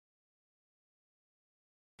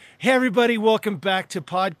Hey, everybody, welcome back to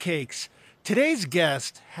Podcakes. Today's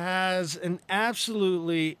guest has an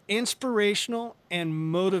absolutely inspirational and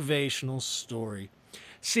motivational story.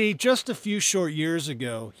 See, just a few short years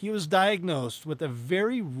ago, he was diagnosed with a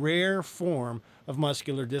very rare form of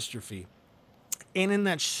muscular dystrophy. And in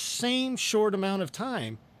that same short amount of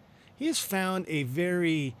time, he has found a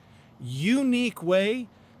very unique way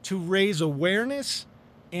to raise awareness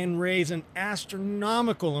and raise an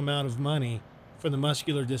astronomical amount of money for the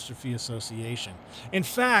Muscular Dystrophy Association. In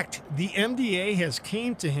fact, the MDA has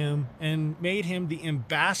came to him and made him the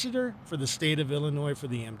ambassador for the state of Illinois for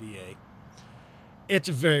the MDA. It's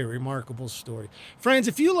a very remarkable story. Friends,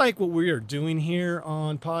 if you like what we are doing here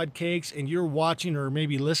on Podcakes and you're watching or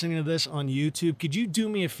maybe listening to this on YouTube, could you do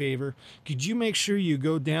me a favor? Could you make sure you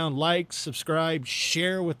go down, like, subscribe,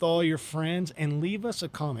 share with all your friends, and leave us a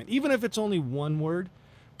comment? Even if it's only one word,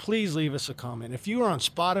 please leave us a comment. If you are on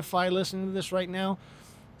Spotify listening to this right now,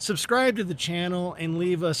 subscribe to the channel and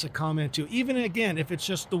leave us a comment too. Even again, if it's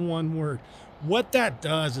just the one word. What that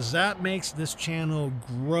does is that makes this channel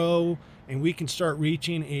grow and we can start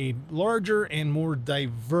reaching a larger and more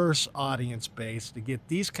diverse audience base to get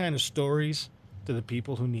these kind of stories to the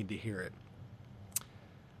people who need to hear it.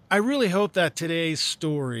 I really hope that today's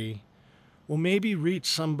story will maybe reach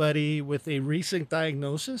somebody with a recent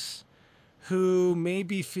diagnosis who may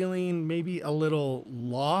be feeling maybe a little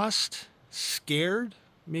lost, scared,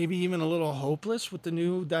 maybe even a little hopeless with the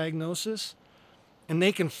new diagnosis, and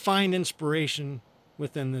they can find inspiration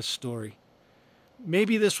within this story.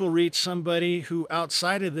 Maybe this will reach somebody who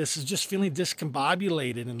outside of this is just feeling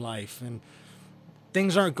discombobulated in life and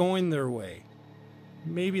things aren't going their way.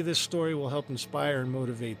 Maybe this story will help inspire and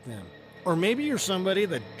motivate them. Or maybe you're somebody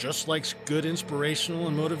that just likes good inspirational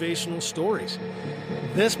and motivational stories.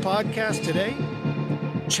 This podcast today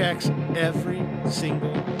checks every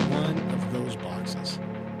single one of those boxes.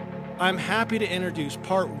 I'm happy to introduce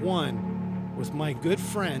part one with my good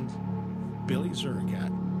friend, Billy Zureikat.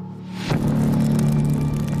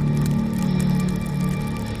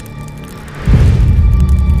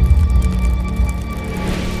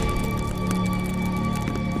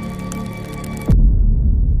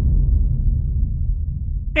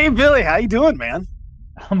 Hey Billy, how you doing, man?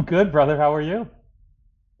 I'm good, brother. How are you?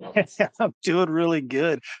 I'm doing really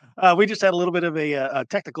good. We just had a little bit of a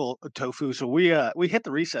technical tofu, so we hit the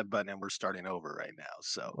reset button and we're starting over right now.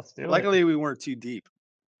 So Let's do it. luckily we weren't too deep.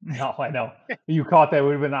 No, I know. You caught that.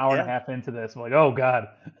 We've been an hour and a Yeah, half into this. I'm like, oh God.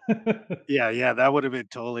 yeah, that would have been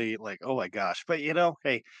totally like, oh my gosh. But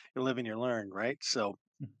hey, you live and you learn, right? So,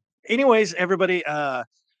 anyways, everybody,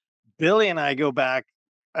 Billy and I go back.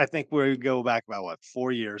 I think we go back about what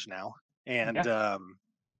 4 years now, and Yeah.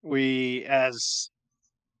 we as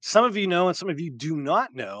some of you know, and some of you do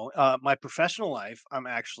not know, my professional life, I'm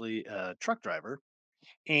actually a truck driver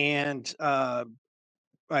and I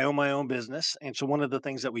own my own business. And so one of the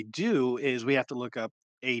things that we do is we have to look up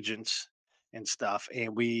agents and stuff.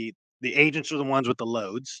 And the agents are the ones with the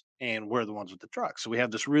loads and we're the ones with the trucks. So we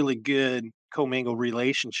have this really good commingled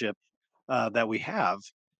relationship that we have.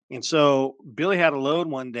 And so Billy had a load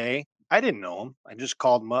one day. I didn't know him. I just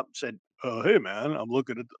called him up and said, hey, man, I'm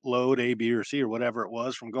looking at the load A, B, or C, or whatever it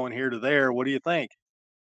was from going here to there. What do you think?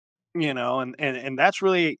 And that's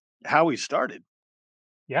really how we started.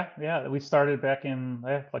 Yeah. Yeah. We started back in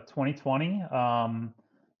like 2020.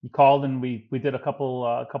 You called and we did a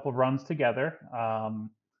couple runs together.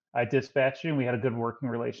 I dispatched you and we had a good working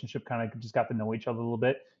relationship, kind of just got to know each other a little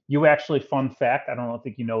bit. You actually, fun fact, I don't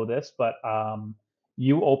think you know this, but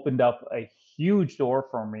you opened up a huge door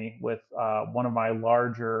for me with one of my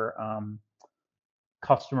larger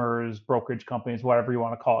customers, brokerage companies, whatever you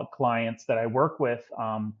want to call it, clients that I work with,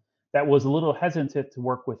 that was a little hesitant to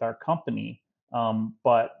work with our company,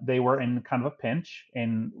 but they were in kind of a pinch,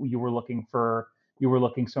 and you were looking for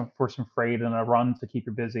some freight and a run to keep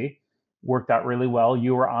you busy. Worked out really well.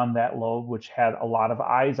 You were on that load, which had a lot of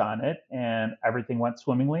eyes on it, and everything went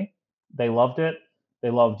swimmingly. They loved it. They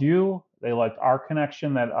loved you. They liked our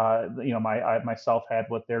connection that myself had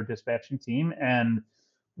with their dispatching team, and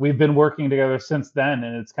we've been working together since then.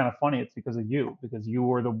 And it's kind of funny, it's because of you, because you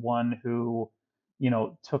were the one who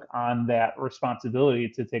took on that responsibility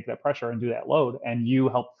to take that pressure and do that load, and you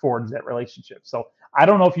helped forge that relationship. So I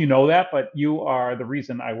don't know if you know that, but you are the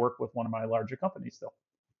reason I work with one of my larger companies still.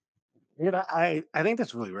 I think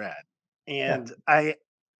that's really rad. Yeah. And I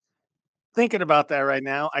thinking about that right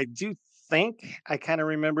now, I do think I kind of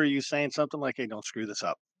remember you saying something like, "Hey, don't screw this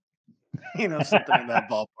up," something in that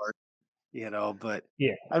ballpark. But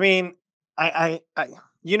Yeah. I mean, I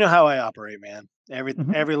you know how I operate, man. Every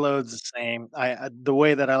Hmm. every load's the same. The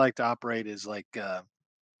way that I like to operate is like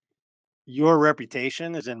your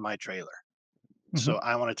reputation is in my trailer. So Mhm.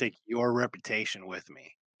 I want to take your reputation with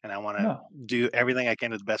me. And I want to No. do everything I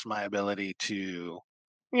can to the best of my ability to,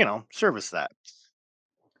 service that.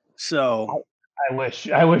 So I wish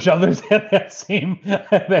others had that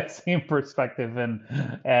same perspective and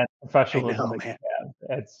I professionalism know, that man. you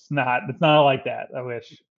have. It's not like that. I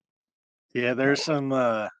wish. Yeah, I there's wish.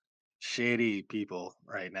 some shady people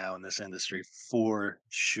right now in this industry for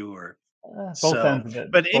sure. Both So, ends of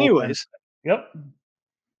it. but Both ends. anyways, Yep.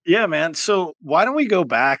 yeah, man. So why don't we go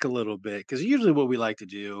back a little bit? Because usually what we like to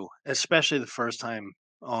do, especially the first time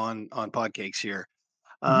on Podcakes here.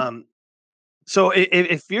 Mhm. Um, so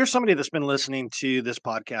if you're somebody that's been listening to this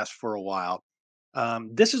podcast for a while,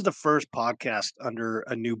 this is the first podcast under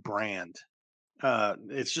a new brand.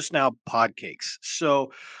 It's just now Podcakes.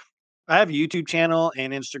 So I have a YouTube channel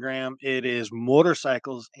and Instagram. It is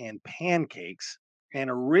Motorcycles and Pancakes. And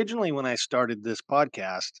originally, when I started this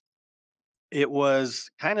podcast, it was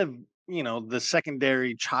kind of, the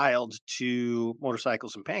secondary child to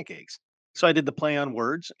Motorcycles and Pancakes. So I did the play on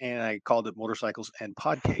words and I called it Motorcycles and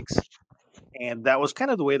Podcakes. And that was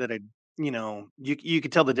kind of the way that you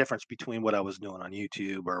could tell the difference between what I was doing on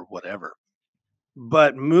YouTube or whatever.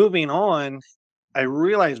 But moving on, I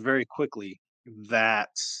realized very quickly that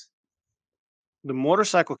the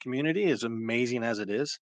motorcycle community, is amazing as it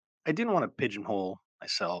is, I didn't want to pigeonhole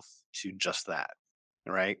myself to just that.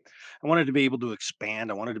 Right. I wanted to be able to expand.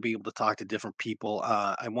 I wanted to be able to talk to different people.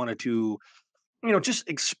 I wanted to, just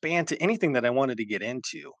expand to anything that I wanted to get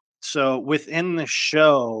into. So within the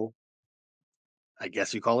show, I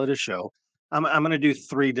guess you call it a show. I'm going to do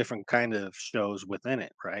three different kind of shows within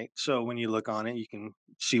it. Right. So when you look on it, you can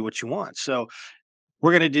see what you want. So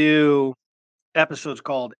we're going to do episode's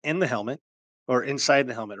called In the Helmet, or Inside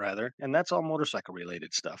the Helmet rather, and that's all motorcycle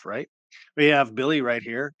related stuff, right? We have Billy right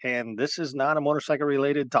here, and this is not a motorcycle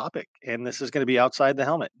related topic, and this is going to be outside the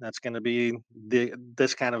helmet. That's going to be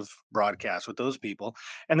this kind of broadcast with those people.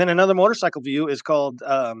 And then another motorcycle view is called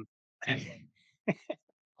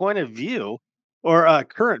Point of View, or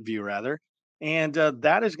Current View rather, and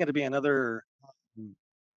that is going to be another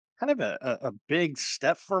kind of a big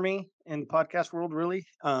step for me in the podcast world. Really,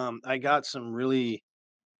 I got some really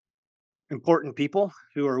important people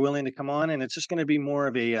who are willing to come on, and it's just going to be more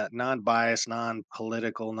of a non-biased,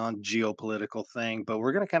 non-political, non-geopolitical thing, but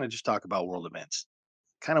we're going to kind of just talk about world events,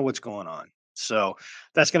 kind of what's going on. So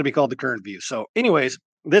that's going to be called The Current View. So anyways,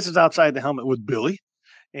 this is Outside the Helmet with Billy.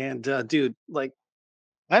 And dude, like,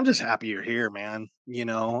 I'm just happy you're here, man.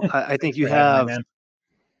 I think Thanks you for having me, have, man.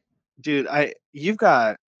 dude, you've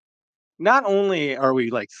got, not only are we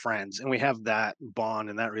like friends and we have that bond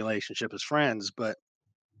and that relationship as friends, but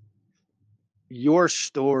your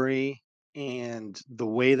story and the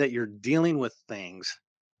way that you're dealing with things,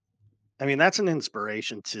 I mean, that's an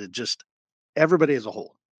inspiration to just everybody as a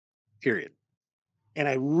whole, period. And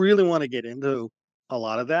I really want to get into a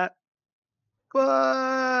lot of that,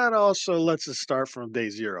 but also let's just start from day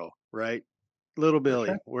zero, right? Little For sure.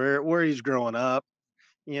 Billy, where he's growing up.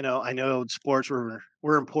 I know sports were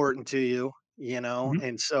important to you, Mhm.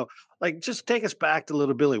 and so like just take us back to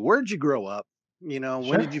Little Billy. Where did you grow up? When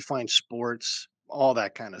Sure. did you find sports? All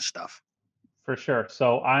that kind of stuff. For sure.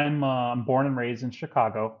 So I'm born and raised in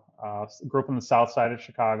Chicago. Grew up on the south side of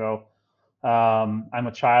Chicago. I'm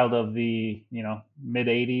a child of the mid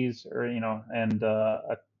 '80s, or and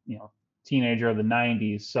a teenager of the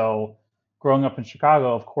 '90s. So growing up in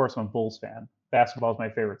Chicago, of course, I'm a Bulls fan. Basketball is my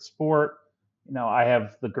favorite sport. I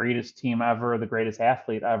have the greatest team ever, the greatest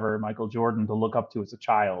athlete ever, Michael Jordan, to look up to as a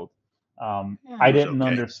child. Yeah, I he was didn't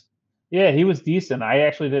okay. understand. Yeah, he was decent. I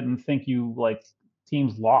actually didn't think you like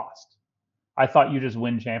teams lost. I thought you just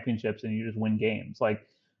win championships and you just win games. Like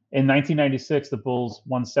in 1996, the Bulls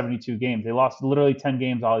won 72 games. They lost literally 10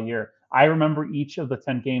 games all year. I remember each of the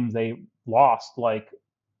 10 games they lost like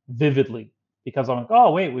vividly because I'm like,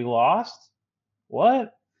 oh, wait, we lost?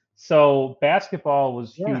 What? So basketball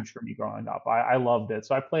was Yeah. huge for me growing up. I loved it.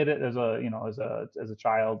 So I played it as a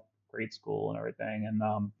child, grade school and everything.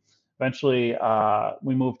 And eventually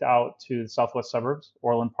we moved out to the southwest suburbs,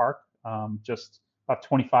 Orland Park, just about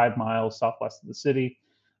 25 miles southwest of the city.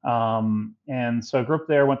 And so I grew up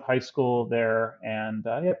there, went to high school there, and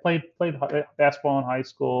yeah, played basketball in high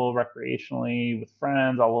school, recreationally with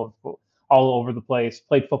friends all over the place.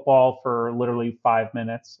 Played football for literally 5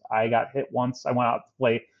 minutes. I got hit once. I went out to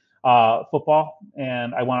play football,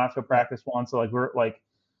 and I went out to a Yeah. practice once. So like we're like,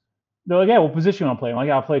 they're like, yeah, what position you want to play? I'm like,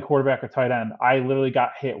 yeah, I'll play quarterback or tight end. I literally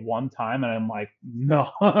got hit one time, and I'm like, no,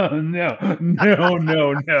 no, no,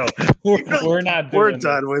 no, no. We're, You're like, we're not we're doing this.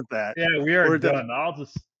 done with that. Yeah, we are We're done. done. I'll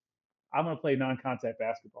just I'm gonna play non-contact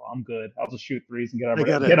basketball. I'm good. I'll just shoot threes and I get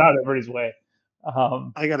gotta out of everybody's way.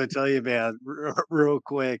 Um, I gotta tell you, man, real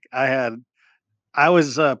quick. I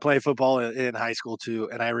was playing football in high school too,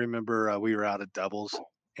 and I remember we were out at doubles,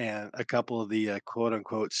 and a couple of the quote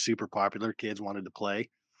unquote super popular kids wanted to play.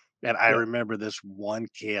 And I yeah, remember this one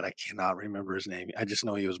kid, I cannot remember his name. I just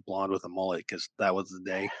know he was blonde with a mullet because that was the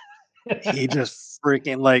day. He just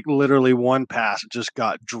freaking like literally one pass just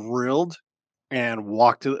got drilled and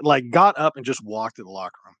walked to like got up and just walked to the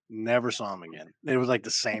locker room. Never saw him again. It was like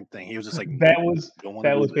the same thing. He was just like, that nope, was don't want to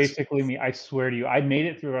that do was this. basically me. I swear to you, I made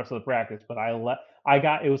it through the rest of the practice, but I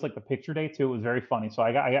got it was like the picture day too. It was very funny. So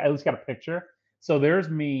I at least got a picture. So there's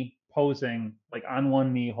me posing like on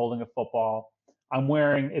one knee holding a football. I'm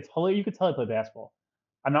wearing it's hilarious. You could tell I play basketball.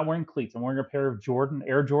 I'm not wearing cleats. I'm wearing a pair of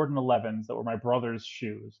Air Jordan 11s that were my brother's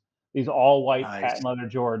shoes. These all white Nice. patent leather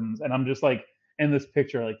Jordans, and I'm just like in this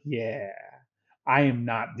picture, like, yeah, I am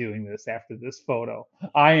not doing this after this photo.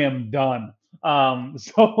 I am done.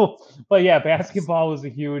 So, but yeah, basketball was a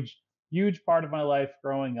huge part of my life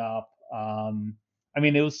growing up. I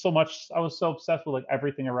mean, it was so much. I was so obsessed with like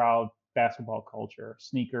everything around basketball culture.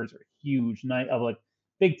 Sneakers are huge. Night of like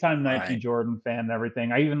big time Nike Right. Jordan fan and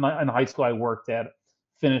everything. I even in high school I worked at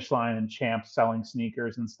Finish Line and Champs selling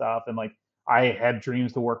sneakers and stuff, and like I had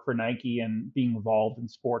dreams to work for Nike and being involved in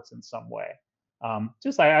sports in some way.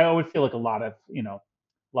 Just I would feel like a lot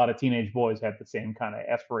of teenage boys had the same kind of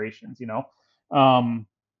aspirations, you know. Um,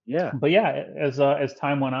 Yeah. but yeah, as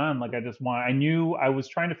time went on, like I knew I was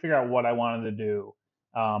trying to figure out what I wanted to do,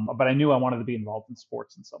 but I knew I wanted to be involved in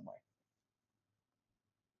sports in some way.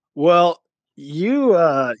 Well, you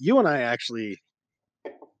and I actually, I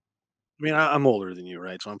mean, I'm older than you,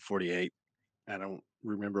 right? So I'm 48. I don't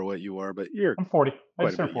remember what you are, but you're I'm 40. I quite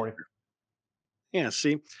just a bit turned 40. younger. Yeah,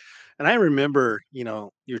 see, and I remember,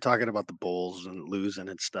 you're talking about the Bulls and losing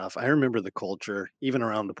and stuff. I remember the culture, even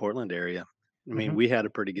around the Portland area. I mean, Hmm. we had a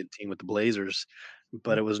pretty good team with the Blazers,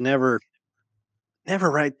 but Yeah, it was never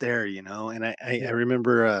right there, And I yeah,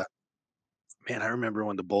 remember, man, I remember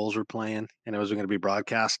when the Bulls were playing and it was going to be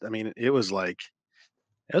broadcast. I mean, it was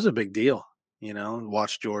a big deal,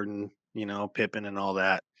 Watch Jordan, Pippen and all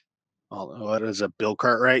that. All what is it, Bill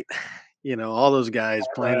Cartwright? All those guys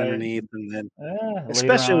playing right. underneath, and then Later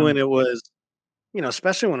especially when on. it was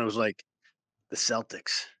especially when it was like the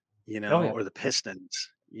Celtics, Oh yeah. or the Pistons,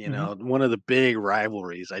 Hmm. one of the big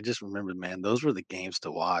rivalries. I just remember, man, those were the games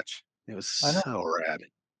to watch. It was I know. so rad.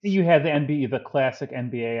 You had the NBA, the classic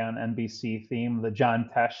NBA on NBC theme, the John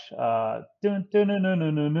Tesh, dun dun no no no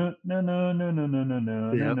no no no no no no no no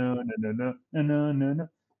no no Yep. no no no no no.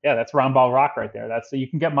 Yeah, that's Round Ball Rock right there. That's you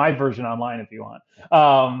can get my version online if you want.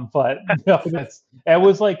 But no, that's it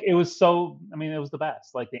was like it was so. I mean, it was the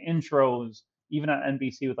best. Like the intros, even on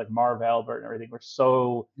NBC with like Marv Albert and everything, were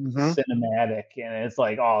so Mhm. cinematic, and it's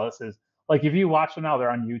like, oh, this is like if you watch them now, they're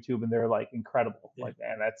on YouTube and they're like incredible. Yeah, Like,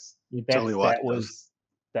 man, that's you totally that's watch those.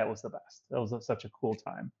 that was the best. That was such a cool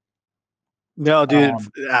time. No, dude,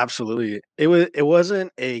 Um, absolutely. It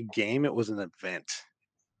wasn't a game, it was an event,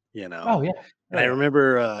 oh yeah, and oh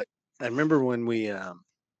yeah, I remember when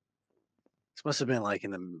this must have been like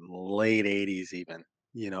in the late '80s even,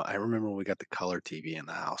 I remember when we got the color TV in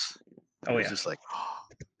the house. It oh was yeah, just like,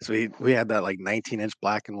 so we had that like 19-inch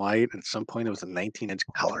black and white, and at some point it was a 19-inch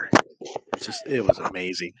color. It was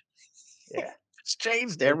amazing. yeah. It's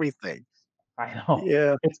changed It, everything. I know.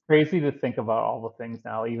 Yeah. It's crazy to think about all the things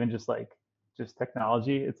now, even just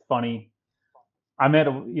technology. It's funny. I'm at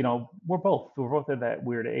a we're both at that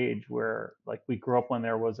weird age where like we grew up when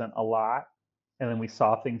there wasn't a lot, and then we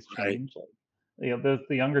saw things Right. change. Like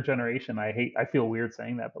the younger generation. I feel weird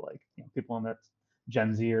saying that, but like people in that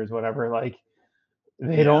Gen Zers, whatever, like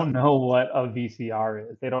they Yeah. don't know what a VCR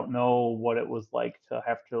is. They don't know what it was like to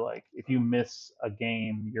have to like if you miss a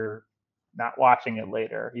game, you're not watching it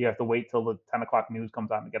later. You have to wait till the 10 o'clock news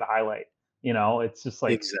comes on to get a highlight. It's just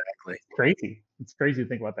like Exactly. it's crazy. It's crazy to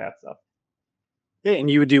think about that stuff. Yeah, and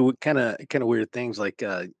you would do kinda weird things like,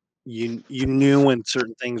 you knew when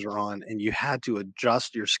certain things were on, and you had to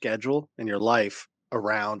adjust your schedule and your life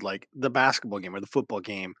around, like, the basketball game or the football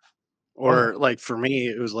game, Oh yeah, or, like, for me,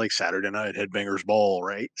 it was, like, Saturday night, Headbangers Ball,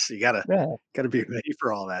 right? So you yeah, gotta be ready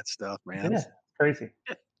for all that stuff, man. yeah. Crazy.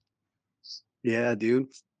 Yeah, dude.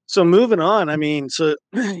 So moving on, I mean, so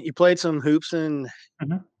you played some hoops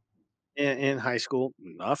Hmm. in high school,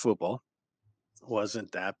 not football.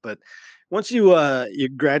 Wasn't that, but once you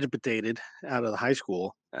graduated out of the high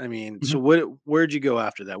school, I mean, so Hmm. where'd you go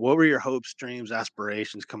after that? What were your hopes, dreams,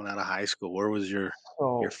 aspirations coming out of high school? Where was your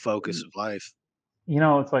So focus of life?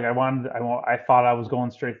 it's like I thought I was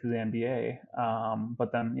going straight to the NBA,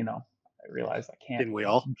 but then I realized I can't Didn't we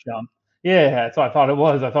all? jump. Yeah, so I thought it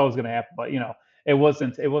was. I thought it was going to happen, but it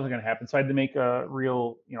wasn't. It wasn't going to happen. So I had to make a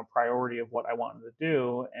real, priority of what I wanted to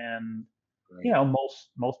do. And Right.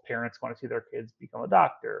 most parents want to see their kids become a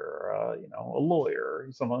doctor, or a lawyer,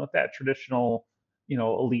 or something like that. Traditional,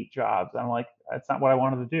 elite jobs. I'm like, that's not what I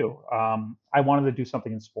wanted to do. I wanted to do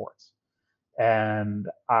something in sports, and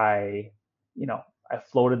you know, I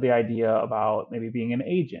floated the idea about maybe being an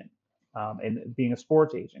agent, and being a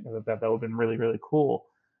sports agent, because that would have been really really cool.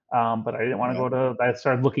 But I didn't want to Yeah. go to. I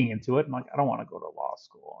started looking into it. And like, I don't want to go to law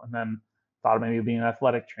school, and then thought of maybe being an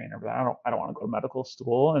athletic trainer, but I don't want to go to medical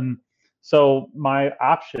school. And so my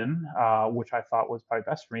option, which I thought was probably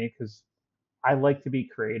best for me, because I like to be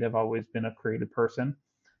creative. I've always been a creative person,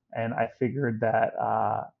 and I figured that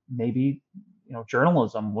maybe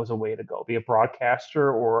journalism was a way to go, be a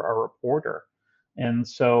broadcaster or a reporter. And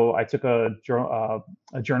so I took a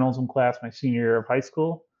journalism class my senior year of high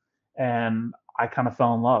school, and I kind of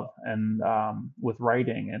fell in love and with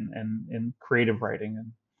writing and creative writing.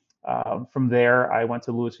 And from there, I went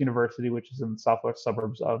to Lewis University, which is in the southwest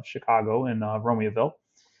suburbs of Chicago in Romeoville,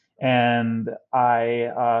 and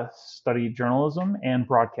I studied journalism and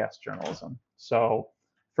broadcast journalism. So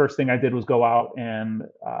first thing I did was go out and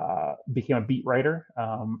became a beat writer,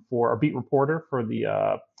 for a beat reporter for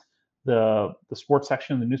the sports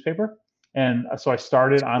section of the newspaper. And so I That's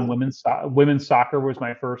started on cool. women's soccer was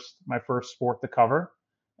my first sport to cover.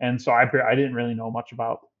 And so I didn't really know much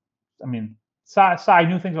about. I mean, I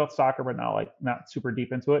knew things about soccer, but not super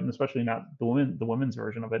deep into it, and especially not the women's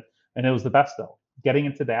version of it. And it was the best though. Getting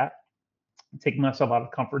into that, taking myself out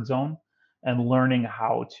of comfort zone, and learning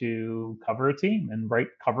how to cover a team and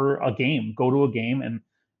cover a game, go to a game, and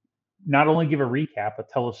not only give a recap but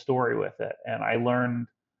tell a story with it. And I learned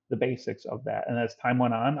the basics of that. And as time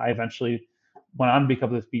went on, I eventually went on to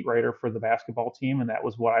become this beat writer for the basketball team, and that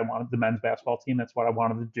was what I wanted. The men's basketball team. That's what I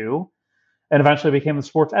wanted to do. And eventually I became the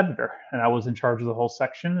sports editor, and I was in charge of the whole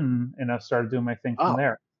section, and I started doing my thing from Oh,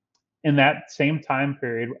 there. In that same time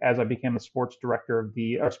period, as I became the sports director of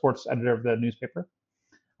the or sports editor of the newspaper,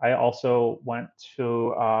 I also went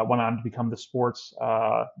on to become the sports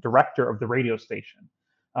director of the radio station.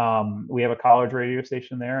 We have a college radio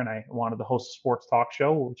station there, and I wanted to host a sports talk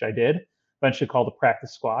show, which I did. Eventually called the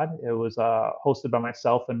Practice Squad. It was hosted by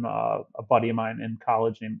myself and a buddy of mine in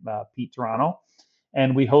college named Pete Toronto,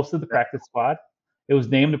 and we hosted the yeah. Practice Squad. It was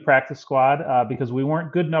named the Practice Squad because we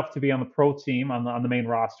weren't good enough to be on the pro team on the main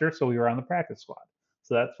roster, so we were on the Practice Squad.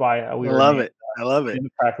 So that's why I we were love named it. I love it. in the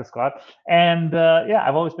practice squad. And yeah,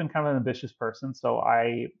 I've always been kind of an ambitious person, so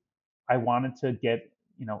I wanted to get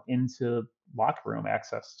into locker room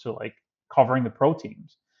access to like covering the pro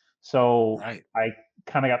teams. So Right. I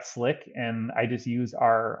kind of got slick, and I just used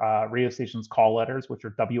our radio station's call letters, which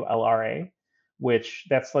are WLRA, which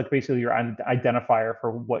that's like basically your identifier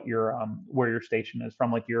for what your where your station is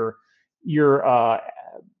from, like your you're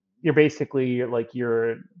basically like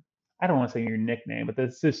your I don't want to say your nickname, but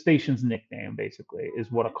the station's nickname basically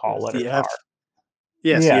is what a call Yes, letters are. The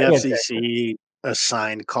Yeah, yeah, exactly. FCC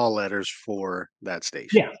assigned call letters for that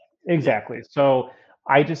station. Yeah, Yeah. exactly. So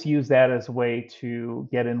I just used that as a way to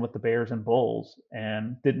get in with the Bears and Bulls,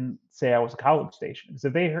 and didn't say I was a college station. Because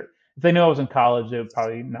if they knew I was in college, they would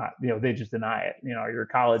probably not. They just deny it. You're a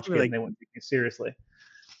college We're kid, and like, they wouldn't take you seriously.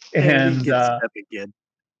 hey, we And get a stepping kid.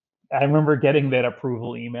 I remember getting that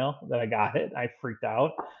approval email that I got it. I freaked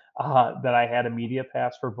out that I had a media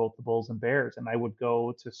pass for both the Bulls and Bears, and I would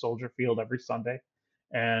go to Soldier Field every Sunday,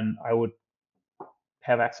 and I would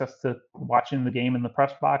have access to watching the game in the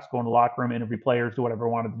press box, go in the locker room, interview players, do whatever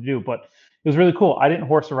I wanted to do. But it was really cool. I didn't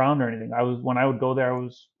horse around or anything. When I would go there, I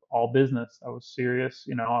was all business. I was serious.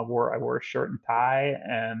 I wore a shirt and tie,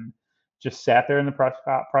 and just sat there in the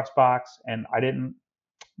press box, and I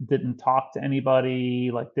didn't talk to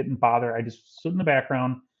anybody, like didn't bother. I just stood in the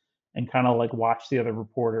background and kind of like watched the other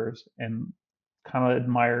reporters and kind of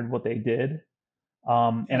admired what they did.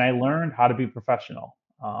 And Yeah. I learned how to be professional.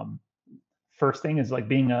 First thing is like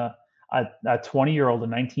being a 20-year-old, a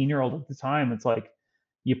 19-year-old at the time. It's like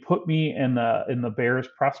you put me in the Bears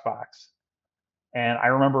press box, and I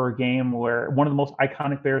remember a game where one of the most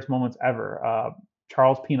iconic Bears moments ever.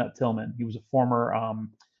 Charles Peanut Tillman. He was a former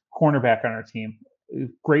cornerback on our team.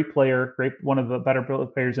 Great player, great one of the better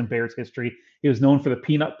players in Bears history. He was known for the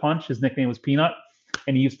peanut punch. His nickname was Peanut,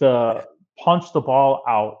 and he used to punch the ball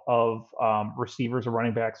out of receivers or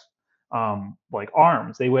running backs like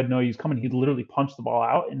arms. They would know he was coming. He'd literally punch the ball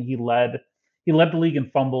out, and he led the league in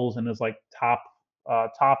fumbles and is like top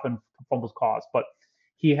in fumbles caused. But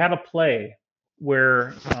he had a play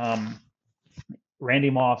where Randy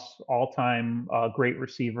Moss, all-time great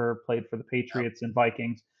receiver, played for the Yep. Patriots and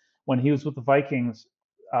Vikings. When he was with the Vikings,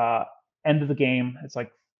 uh, End of the game. It's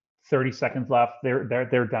like 30 seconds left.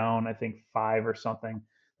 They're down, I think 5 or something.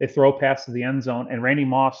 They throw past to the end zone, and Randy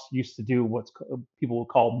Moss used to do what's people would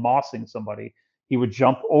call mossing somebody. He would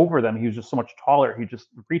jump over them. He was just so much taller. He'd just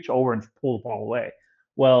reach over and pull the ball away.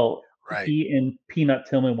 Well, Right. he and Peanut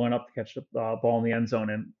Tillman went up to catch the ball in the end zone,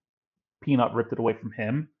 and Peanut ripped it away from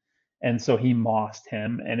him. And so he mossed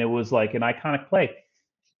him, and it was like an iconic play.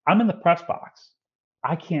 I'm in the press box.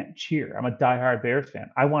 I can't cheer. I'm a diehard Bears fan.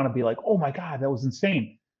 I want to be like, oh my God, that was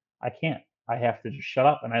insane. I can't. I have to just shut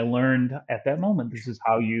up. And I learned at that moment, this is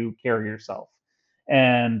how you carry yourself.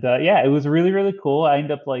 And yeah, it was really, really cool. I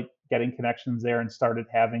ended up like getting connections there and started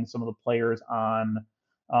having some of the players on,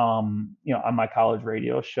 on my college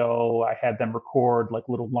radio show. I had them record like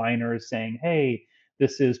little liners saying, hey,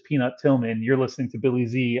 this is Peanut Tillman. You're listening to Billy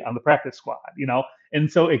Z on the practice squad.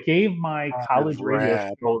 And so it gave my That's college radio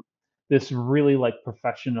rad. show this really like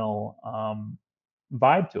professional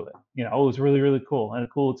vibe to it. It was really, really cool and a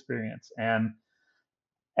cool experience. And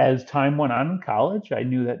as time went on in college, I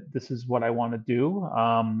knew that this is what I want to do.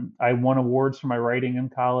 I won awards for my writing in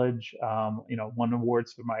college, won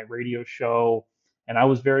awards for my radio show, and I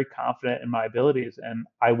was very confident in my abilities. And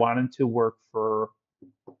I wanted to work for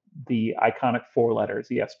the iconic 4 letters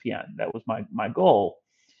ESPN. That was my goal.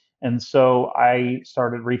 And so I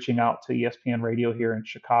started reaching out to ESPN Radio here in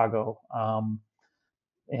Chicago,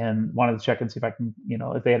 and wanted to check and see if I can,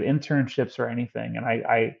 if they had internships or anything. And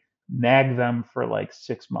I nagged them for like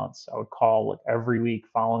 6 months. I would call like every week,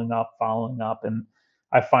 following up. And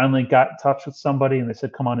I finally got in touch with somebody, and they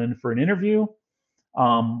said, come on in for an interview.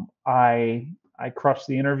 I crushed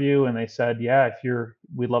the interview, and they said, yeah,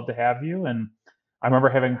 we'd love to have you. And I remember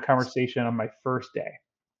having a conversation on my first day.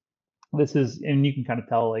 And you can kind of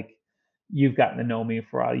tell, like, you've gotten to know me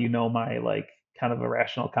for a while. My like kind of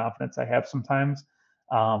irrational confidence I have sometimes,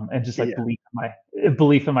 and just like Yeah.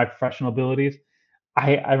 belief in my professional abilities.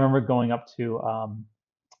 I remember going up to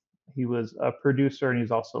he was a producer, and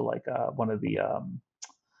he's also like one of the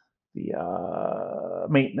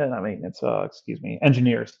not maintenance, excuse me,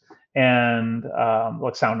 engineers, and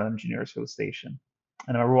like sound engineers for the station.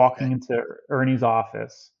 And I remember Okay. walking into Ernie's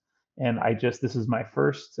office, and this is my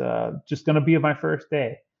first, just going to be my first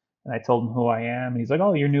day. And I told him who I am. And he's like,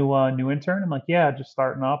 "Oh, you're new intern." I'm like, "Yeah, just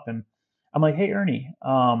starting up." And I'm like, "Hey, Ernie,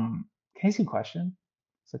 can I ask you a question?"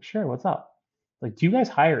 He's like, "Sure, what's up?" Like, "Do you guys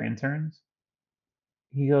hire interns?"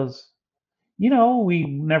 He goes, "We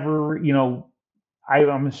never,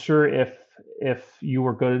 I'm sure if you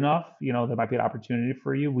were good enough, there might be an opportunity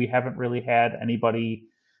for you. We haven't really had anybody,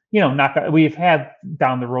 we've had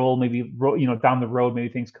down the road, maybe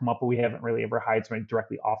things come up, but we haven't really ever hired somebody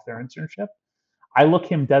directly off their internship." I look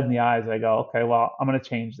him dead in the eyes. I go, "Okay, well, I'm going to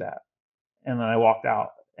change that." And then I walked out,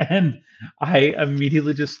 and I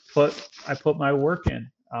immediately I put my work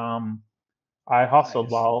in. I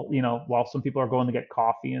hustled Nice. while some people are going to get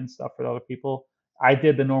coffee and stuff for other people. I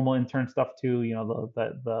did the normal intern stuff too,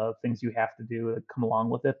 the things you have to do that come along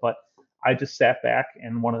with it. But I just sat back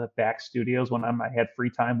in one of the back studios when I had free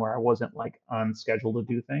time where I wasn't like on schedule to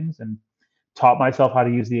do things, and taught myself how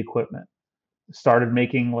to use the equipment. Started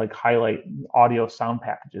making like highlight audio sound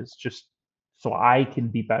packages just so I can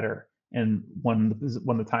be better. And when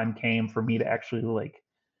the time came for me to actually like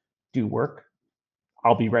do work,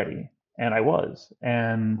 I'll be ready. And I was.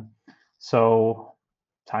 And so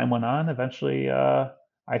time went on. Eventually,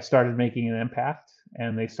 I started making an impact,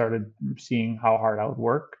 and they started seeing how hard I would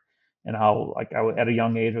work, and how, like, at a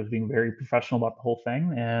young age, I was being very professional about the whole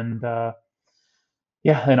thing. And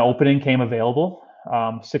yeah, an opening came available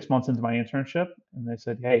 6 months into my internship, and they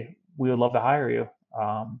said, "Hey, we would love to hire you.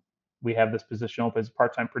 We have this position open as a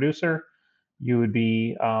part-time producer. You would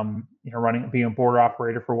be, being a board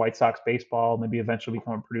operator for White Sox baseball, maybe eventually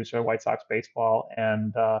become a producer of White Sox baseball."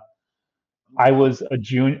 And I Wow. was a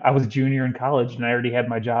junior. I was a junior in college, and I already had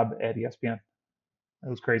my job at ESPN. It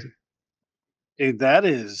was crazy. Dude, that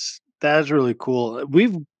is really cool.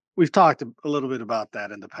 We've talked a little bit about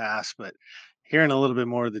that in the past, but hearing a little bit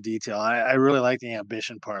more of the detail, I really like the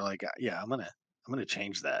ambition part. Like, yeah, I'm gonna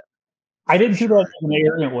change that I for didn't do that sure. in an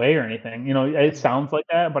arrogant way or anything. It sounds like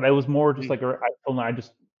that, but it was more just Mm. like I told them, I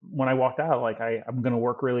just when I walked out, like, I'm gonna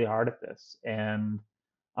work really hard at this, and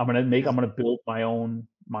I'm Yeah. gonna build my own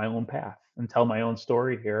path and tell my own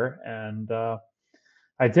story here. And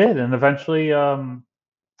I did. And eventually,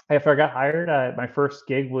 after I got hired, my first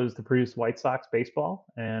gig was to produce White Sox baseball,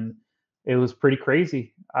 and it was pretty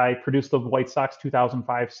crazy. I produced the White Sox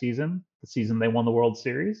 2005 season, the season they won the World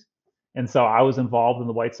Series, and so I was involved in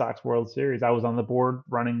the White Sox World Series. I was on the board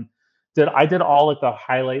running. I did all like the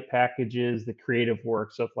highlight packages, the creative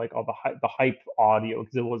work, so like all the hype audio,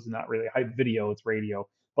 because it was not really hype video, it's radio.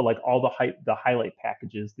 but like all the highlight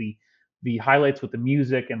packages, the highlights with the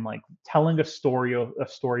music and like telling a story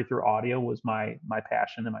through audio was my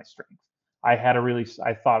passion and my strength. I thought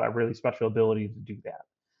a really special ability to do that.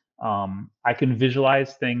 I can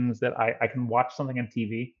visualize things that I can watch something on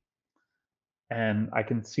TV and I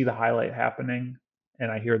can see the highlight happening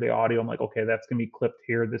and I hear the audio. I'm like, okay, that's gonna be clipped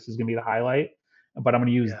here. This is gonna be the highlight, but I'm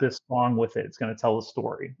gonna use Yeah. this song with it. It's gonna tell the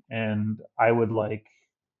story. And I would like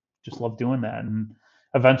just love doing that. And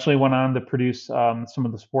eventually went on to produce some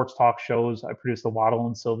of the sports talk shows. I produced the Waddle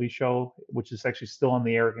and Sylvie show, which is actually still on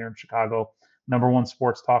the air here in Chicago, number one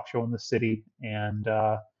sports talk show in the city. And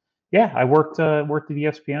yeah, I worked at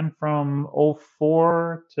ESPN from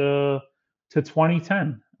 '04 to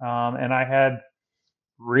 2010, and I had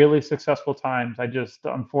really successful times. I just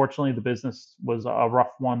unfortunately the business was a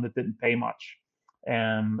rough one that didn't pay much,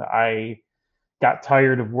 and I got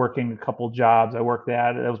tired of working a couple jobs. I worked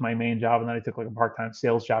that was my main job, and then I took like a part-time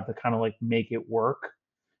sales job to kind of like make it work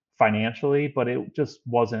financially, but it just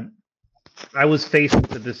wasn't. I was faced with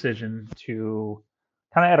the decision to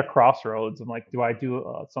kind of at a crossroads. I'm like, do I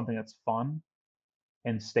do something that's fun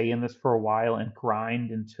and stay in this for a while and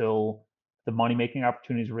grind until the money making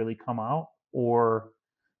opportunities really come out, or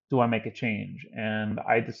do I make a change? And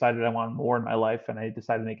I decided I wanted more in my life, and I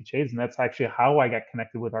decided to make a change. And that's actually how I got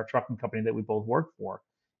connected with our trucking company that we both worked for.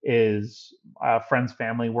 Is friends,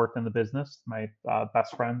 family worked in the business. My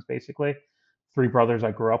best friends, basically, three brothers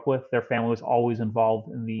I grew up with. Their family was always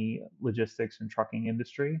involved in the logistics and trucking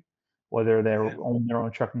industry, whether they Okay. owned their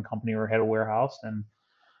own trucking company or had a warehouse. And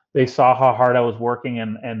they saw how hard I was working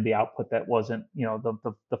and the output that wasn't,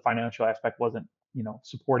 the financial aspect wasn't,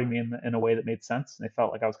 supporting me in a way that made sense. And they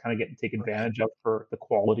felt like I was kind of getting taken Right. advantage of for the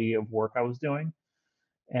quality of work I was doing.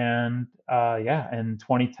 And yeah, in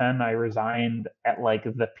 2010, I resigned at like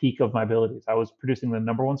the peak of my abilities. I was producing the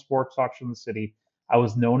number one sports talk show in the city. I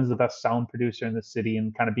was known as the best sound producer in the city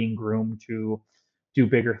and kind of being groomed to do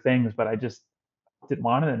bigger things, but I just didn't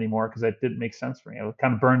want it anymore because it didn't make sense for me. It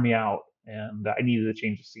kind of burned me out, and I needed a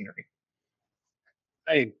change of scenery.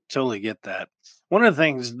 I totally get that. One of the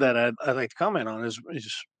things that I'd like to comment on is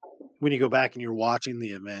when you go back and you're watching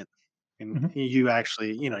the event and Mhm, you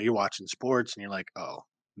actually, you're watching sports and you're like, oh,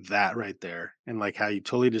 that right there. And like how you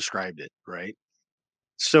totally described it, right?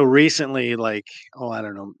 So recently, like, oh, I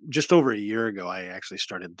don't know, just over a year ago, I actually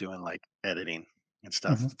started doing like editing and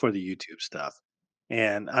stuff mhm. for the YouTube stuff.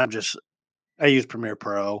 And I use Premiere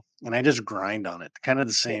Pro and I just grind on it kind of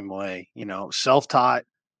the Yeah. same way, self taught.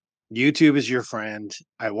 YouTube is your friend.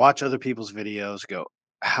 I watch other people's videos, go,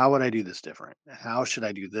 how would I do this different? How should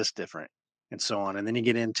I do this different? And so on. And then you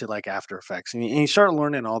get into like After Effects and you start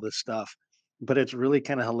learning all this stuff. But it's really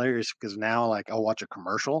kind of hilarious because now, like, I'll watch a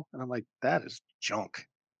commercial and I'm like, that is junk.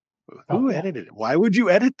 Oh, Who yeah. edited it? Why would you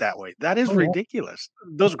edit that way? That is Oh, yeah. ridiculous.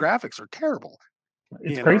 Those graphics are terrible.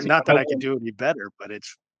 It's crazy. Not that I could do any better, but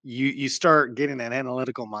it's you start getting that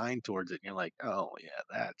analytical mind towards it. And you're like, oh yeah,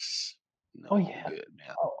 that's Oh, no yeah. good,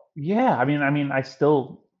 man. Oh, yeah. I mean, I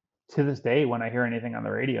still to this day, when I hear anything on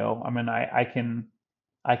the radio, I mean, I can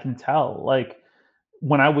tell, like,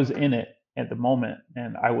 when I was in it at the moment,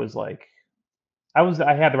 and I was like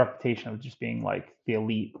I had the reputation of just being, like, the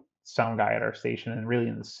elite sound guy at our station and really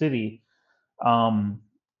in the city. Um,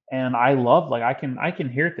 and I love like I can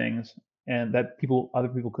hear things and that other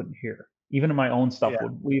people couldn't hear. Even in my own stuff Yeah,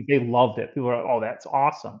 would we they loved it. People were like, "Oh, that's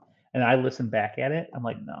awesome." And I listen back at it. I'm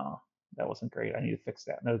like, "No, that wasn't great. I need to fix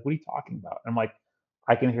that." And they're like, "What are you talking about?" And I'm like,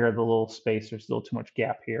 "I can hear the little space. There's still too much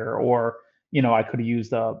gap here." Or, I could have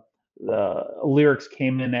used the lyrics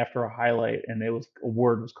came in after a highlight and a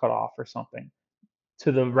word was cut off or something.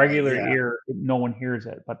 To the right. regular Yeah. ear, no one hears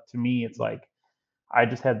it, but to me, it's like I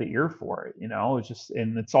just had the ear for it, It's just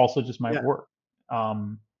and it's also just my Yeah. work.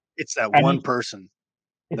 Um, It's that any one person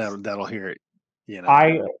it's that'll hear it, you know?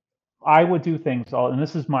 I I would do things all and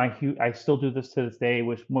this is I still do this to this day,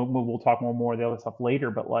 which we'll talk more of the other stuff later,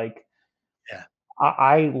 but, like, Yeah.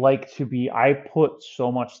 I like to be I put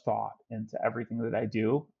so much thought into everything that I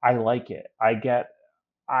do. I like it.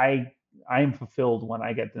 I I am fulfilled when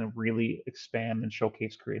I get to really expand and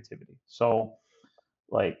showcase creativity. So,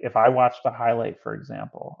 like, if I watched a highlight, for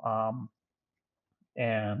example,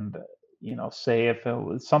 and say if it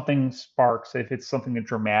was something sparks if it's something a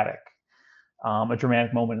dramatic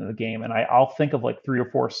moment in the game and I'll think of like three or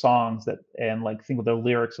four songs that and like think of the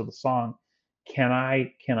lyrics of the song. Can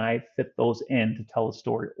I fit those in to tell a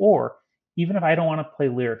story? Or even if I don't want to play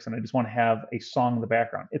lyrics and I just want to have a song in the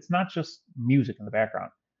background, it's not just music in the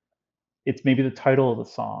background, it's maybe the title of the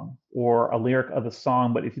song or a lyric of the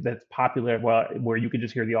song, but if that's popular, well, where you can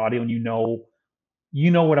just hear the audio and you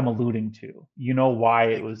know what I'm alluding to. You know why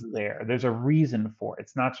it was Exactly. there. There's a reason for it.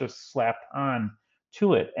 It's not just slapped on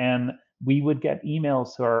to it. And we would get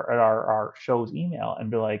emails to our show's email and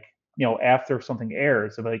be like, after something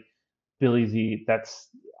airs, they're like, Billy Z, that's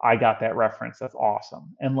I got that reference. That's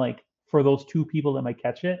awesome. And like for those two people that might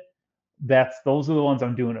catch it, those are the ones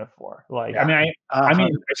I'm doing it for. Like, I Yeah, mean, I mean, I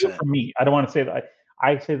do it 100%. for me. I don't want to say that.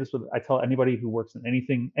 I say this with I tell anybody who works in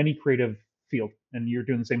any creative field, and you're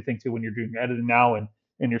doing the same thing too when you're doing editing now and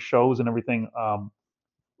in your shows and everything.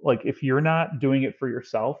 Like if you're not doing it for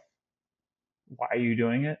yourself, why are you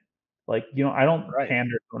doing it? Like, I don't Right.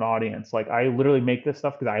 pander to an audience. Like, I literally make this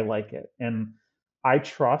stuff because I like it, and I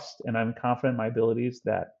trust and I'm confident in my abilities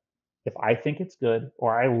that if I think it's good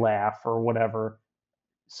or I laugh or whatever,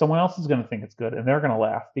 someone else is going to think it's good and they're going to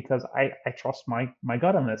laugh because I trust my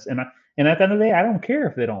gut on this. And at the end of the day, I don't care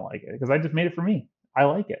if they don't like it because I just made it for me. I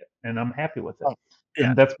like it and I'm happy with it. Oh, yeah,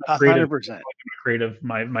 And that's my creative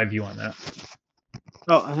 100%. my view on that.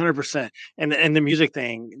 Oh, 100%. And the music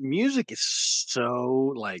thing, music is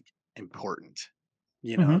so, like, important,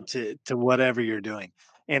 Hmm. to whatever you're doing.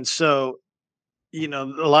 And so, a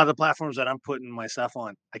lot of the platforms that I'm putting my stuff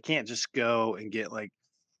on, I can't just go and get, like,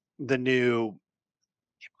 the new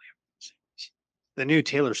the new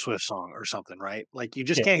Taylor Swift song or something, right? Like, you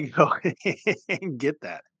just Yeah. can't go and get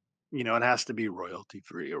that. It has to be royalty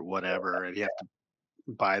free or whatever, and you have to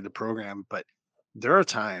buy the program, but there are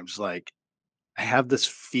times, like, I have this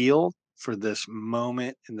feel for this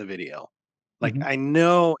moment in the video. Like, Hmm. I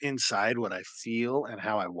know inside what I feel and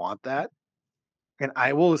how I want that, and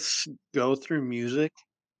I will go through music.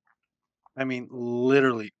 I mean,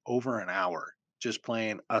 literally over an hour just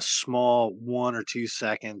playing a small 1 or 2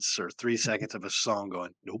 seconds or 3 seconds of a song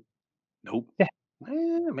going, nope, nope. Yeah.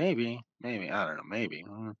 Maybe. I don't know. Maybe.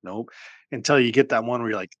 Nope. Until you get that one where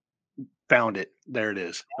you're like, found it. There it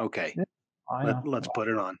is. Okay. Yeah. I know. Let's put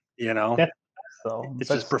it on. That's though. It's just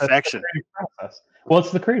That's the perfection. creative process. Well,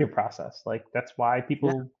 it's the creative process. Like that's why Yeah.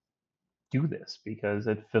 people do this because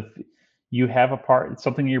you have a part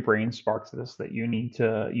something in your brain sparks this that you need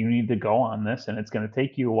to go on this and it's going to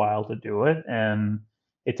take you a while to do it and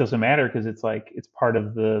it doesn't matter because it's like it's part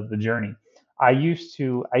of the journey. I used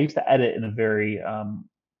to edit in a very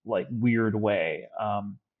like weird way.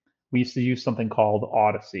 We used to use something called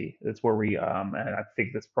Odyssey. It's where we and I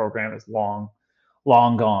think this program is long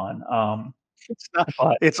gone. It's not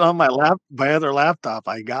But it's on my other laptop,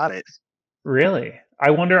 I got it. really? I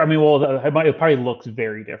wonder, I mean, well, it probably looks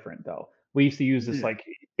very different though. We used to use this Yeah, like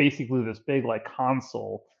basically this big like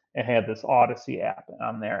console. It had this Odyssey app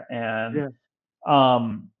on there, and yeah,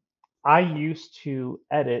 um, I used to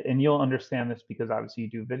edit, and you'll understand this because obviously you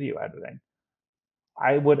do video editing.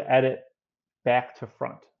 I would edit back to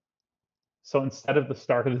front. So instead of the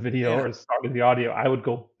start of the video yeah. or the start of the audio, I would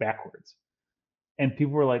go backwards. And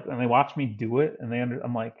people were like, and they watched me do it, and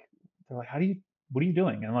I'm like, they're like, what are you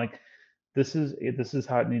doing? And I'm like, this is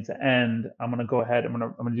how it needs to end. I'm gonna go ahead. I'm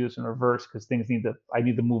gonna do this in reverse because I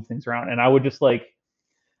need to move things around. And I would just like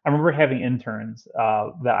I remember having interns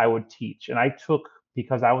that I would teach, and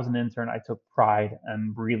because I was an intern, I took pride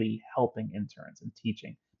in really helping interns and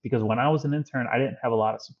teaching. Because when I was an intern, I didn't have a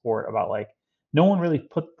lot of support about like no one really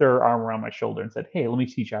put their arm around my shoulder and said, "Hey, let me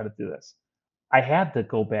teach you how to do this." I had to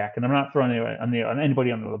go back, and I'm not throwing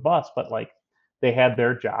anybody under the bus, but like they had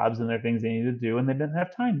their jobs and their things they needed to do, and they didn't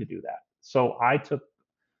have time to do that. So I took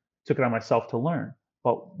it on myself to learn.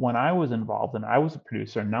 But when I was involved and I was a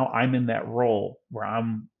producer, and now I'm in that role where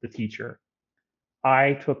I'm the teacher,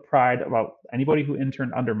 I took pride about anybody who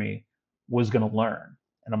interned under me was going to learn,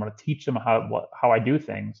 and I'm going to teach them how I do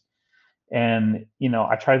things. And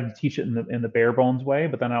I tried to teach it in the bare bones way,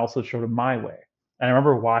 but then I also showed them my way. And I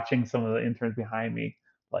remember watching some of the interns behind me,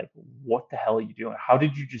 like, "What the hell are you doing? How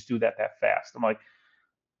did you just do that fast?" I'm like,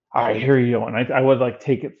 "All right, here you go." And I would like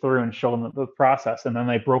take it through and show them the process, and then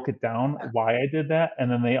they broke it down why I did that,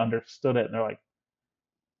 and then they understood it, and they're like,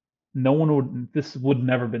 "No one would. This would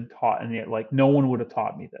never been taught, and yet like no one would have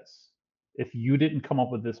taught me this. If you didn't come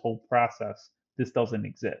up with this whole process, this doesn't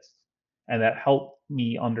exist." And that helped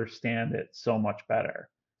me understand it so much better.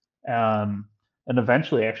 Um, and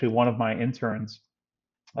eventually, actually, one of my interns,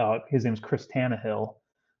 his name's Chris Tannehill.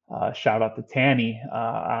 Shout out to Tanny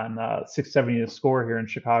on 670 The Score here in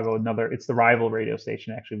Chicago. It's the rival radio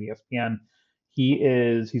station, actually, ESPN.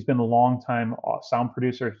 He's been a long time sound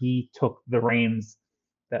producer. He took the reins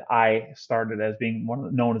that I started as being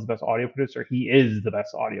known as the best audio producer. He is the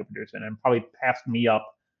best audio producer and probably passed me up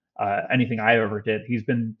anything I ever did. He's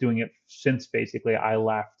been doing it since basically I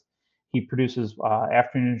left. He produces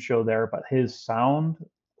afternoon show there, but his sound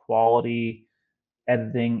quality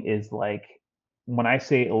editing is like when I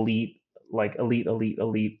say elite, like elite, elite,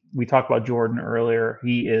 elite. We talked about Jordan earlier.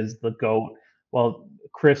 He is the GOAT. Well,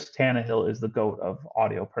 Chris Tannehill is the GOAT of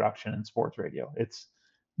audio production and sports radio.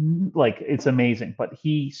 Like it's amazing. But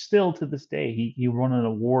he still to this day he won an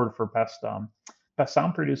award for best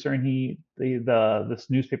sound producer, and this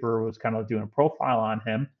newspaper was kind of doing a profile on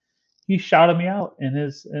him. He shouted me out in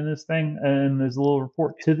his thing in his little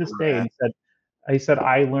report to this day, and Rad. he said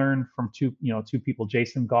I learned from two people,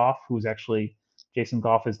 Jason Goff, who's actually Jason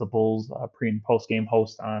Goff is the Bulls pre and post game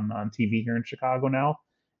host on TV here in Chicago now,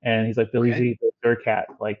 and he's like Billy Okay. Z, Zureikat,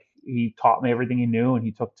 like he taught me everything he knew, and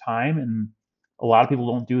he took time, and a lot of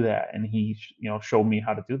people don't do that, and he showed me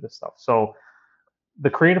how to do this stuff. So the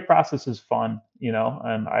creative process is fun,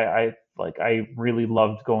 and I really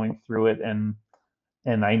loved going through it, and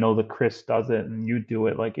I know that Chris does it and you do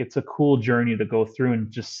it. Like it's a cool journey to go through and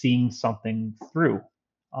just seeing something through.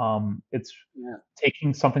 It's Yeah.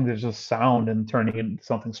 taking something that's just sound and turning it into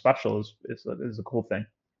something special is a cool thing.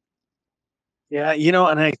 Yeah,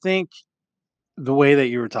 and I think the way that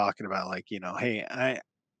you were talking about, like, hey,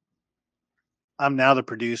 I'm now the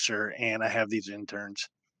producer and I have these interns,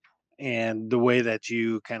 and the way that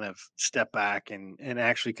you kind of step back and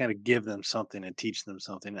actually kind of give them something and teach them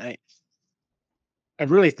something. I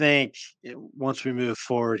really think once we move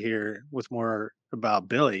forward here with more about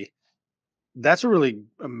Billy, that's a really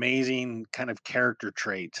amazing kind of character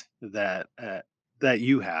trait that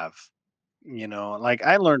you have. Like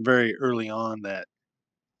I learned very early on that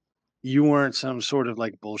you weren't some sort of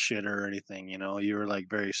like bullshitter or anything. You were like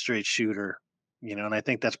very straight shooter. And I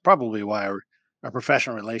think that's probably why our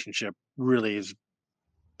professional relationship really has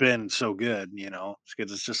been so good.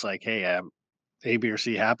 Because it's just like, hey, A, B, or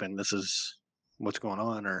C happened. This is what's going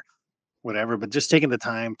on, or whatever. But just taking the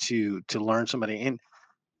time to learn somebody and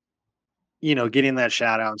getting that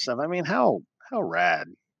shout out and stuff. I mean, how rad,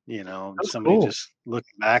 That's somebody cool. just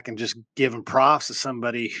looking back and just giving props to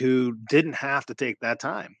somebody who didn't have to take that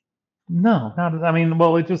time. No, not I mean,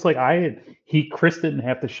 well, it's just like Chris didn't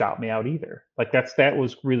have to shout me out either. Like that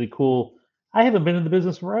was really cool. I haven't been in the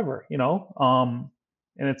business forever, and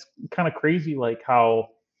it's kind of crazy like how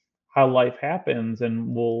life happens,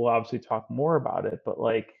 and we'll obviously talk more about it, but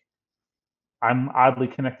like I'm oddly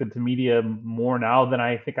connected to media more now than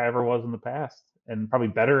I think I ever was in the past, and probably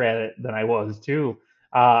better at it than I was too.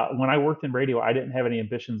 When I worked in radio, I didn't have any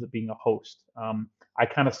ambitions of being a host. I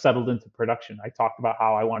kind of settled into production. I talked about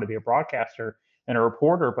how I wanted to be a broadcaster and a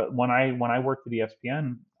reporter, but when I worked at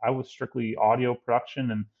ESPN, I was strictly audio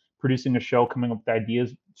production and producing a show, coming up with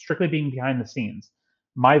ideas, strictly being behind the scenes.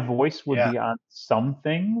 My voice would Yeah, be on some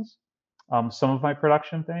things, some of my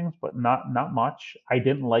production things, but not much. I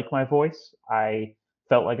didn't like my voice. I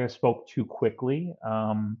felt like I spoke too quickly.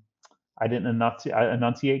 I didn't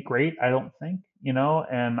enunciate great, I don't think,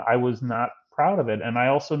 and I was not proud of it. And I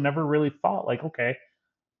also never really thought like, okay,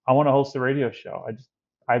 I want to host a radio show.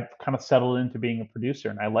 I kind of settled into being a producer,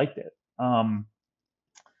 and I liked it.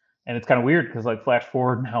 And it's kind of weird because like flash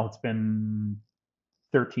forward now, it's been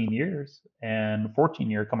 13 years and 14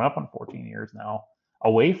 years, coming up on 14 years now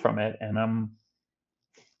away from it, and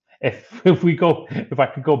if I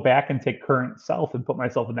could go back and take current self and put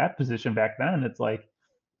myself in that position back then, it's like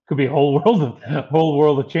could be a whole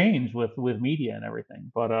world of change with media and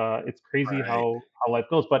everything. But it's crazy right. how life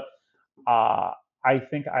goes. But uh, I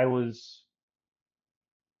think I was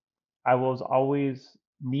always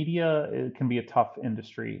media. It can be a tough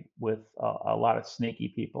industry with a lot of snaky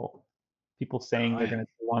people. People saying Oh they're yeah. going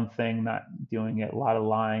to do one thing, not doing it. A lot of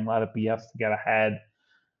lying, a lot of BS to get ahead.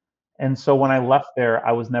 And so when I Yeah. left there,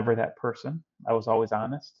 I was never that person. I was always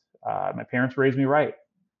honest. My parents raised me right.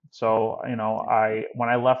 So, I when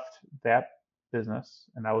I left that business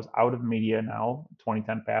and I was out of media now,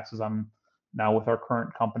 2010 passes, I'm now with our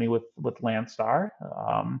current company with Landstar.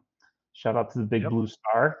 Shout out to the big Yep. blue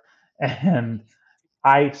star. And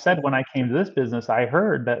I said when I came to this business, I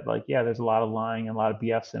heard that like, yeah, there's a lot of lying and a lot of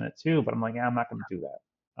BS in it too. But I'm like, yeah, I'm not going to do that.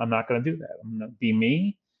 I'm not going to do that. I'm going to be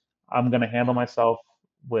me. I'm going to handle myself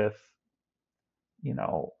with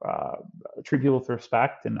treat people with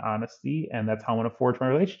respect and honesty, and that's how I want to forge my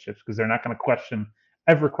relationships because they're not going to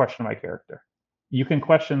ever question my character. You can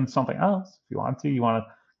question something else if you want to. You want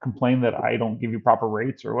to complain that I don't give you proper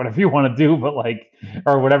rates or whatever you want to do, but like,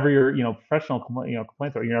 or whatever your professional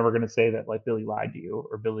complaints are. You're never going to say that like Billy lied to you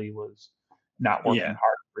or Billy was not working Yeah.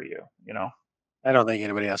 hard for you. You know, I don't think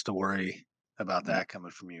anybody has to worry about no, that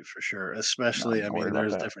coming from you for sure. no, I'm Especially, I not mean, worried about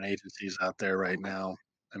there's that. different agencies out there right now.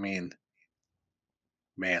 I mean,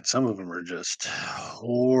 man, some of them are just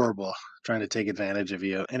horrible trying to take advantage of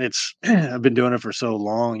you. And it's I've been doing it for so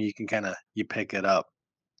long, you can you pick it up,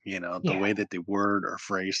 the Yeah, way that they word or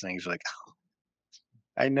phrase things like,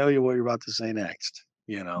 I know what you're about to say next,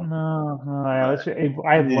 you know, No, no, but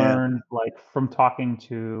I've yeah, learned, like, from talking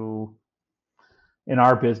to in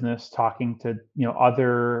our business, talking to,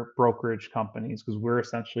 other brokerage companies, because we're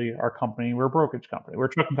essentially our company, we're a brokerage company. We're a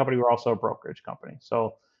trucking company, we're also a brokerage company.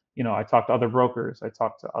 So, I talk to other brokers, I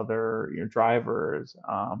talk to other, drivers,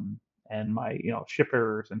 and my,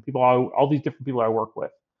 shippers and people, all these different people I work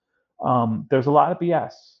with. There's a lot of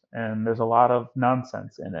BS and there's a lot of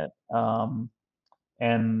nonsense in it.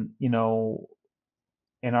 And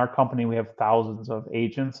in our company, we have thousands of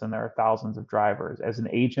agents and there are thousands of drivers. As an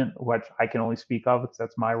agent, which I can only speak of because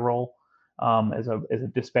that's my role, as a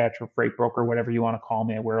dispatcher, freight broker, whatever you want to call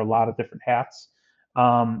me. I wear a lot of different hats,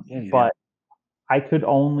 yeah, you do. but I could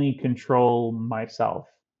only control myself,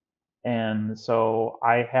 and so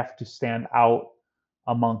I have to stand out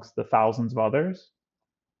amongst the thousands of others.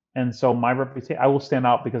 And so my reputation, I will stand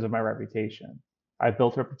out because of my reputation. I've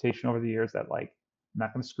built a reputation over the years that, like, I'm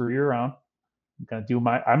not going to screw you around.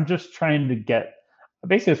 I'm just trying to get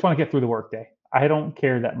basically I just want to get through the workday. I don't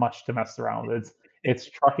care that much to mess around. It's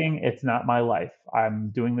trucking, it's not my life. I'm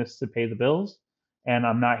doing this to pay the bills and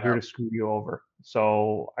I'm not here Yeah. to screw you over.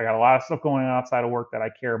 So I got a lot of stuff going on outside of work that I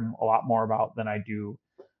care a lot more about than I do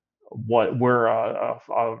where a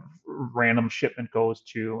random shipment goes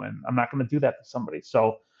to, and I'm not going to do that to somebody.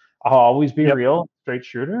 So I'll always be Yep. real, straight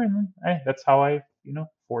shooter, and hey, that's how I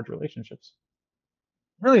forge relationships.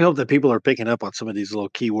 Really hope that people are picking up on some of these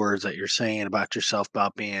little keywords that you're saying about yourself,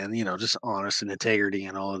 about being, just honest and integrity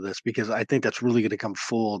and all of this, because I think that's really going to come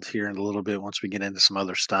forward here in a little bit once we get into some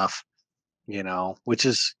other stuff, which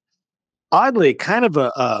is oddly kind of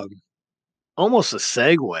almost a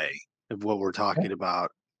segue of what we're Okay. talking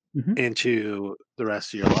about Hmm. into the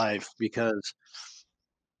rest of your life, because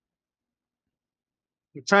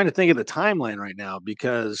I'm trying to think of the timeline right now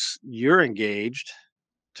because you're engaged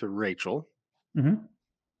to Rachel Hmm.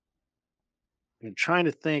 and trying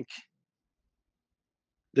to think,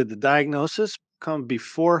 did the diagnosis come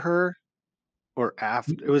before her or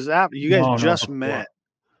after? It was after you guys No, no, just before. met.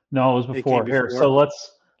 No, it was It came before. Here, before? so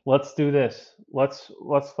let's do this. Let's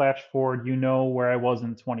flash forward. You know where I was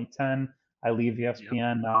in 2010. I leave Yep.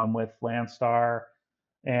 ESPN. Now I'm with Landstar,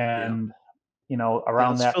 Yep. and Yeah,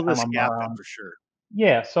 around let's that fill time this I'm gap in around. for sure.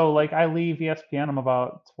 Yeah, so like I leave ESPN. I'm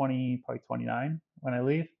about 20, probably 29 when I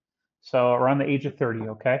leave. So around the age of 30.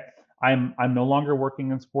 Okay, I'm no longer working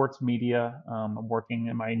in sports media. I'm working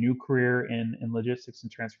in my new career in logistics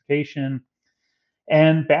and transportation.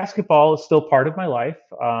 And basketball is still part of my life.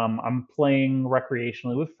 I'm playing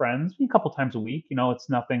recreationally with friends a couple times a week. It's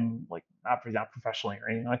nothing like not professionally or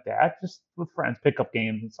anything like that. Just with friends, pick up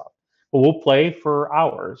games and stuff. But we'll play for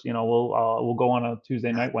hours. We'll go on a Tuesday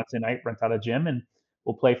Yeah. night, Wednesday night, rent out a gym, and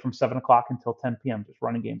we'll play from 7 o'clock until 10 p.m. Just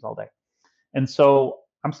running games all day. And so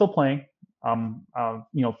I'm still playing.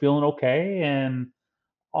 Feeling okay, and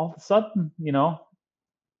all of a sudden,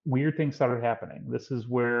 weird things started happening. This is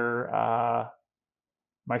where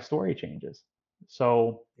my story changes.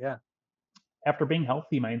 So Yeah. after being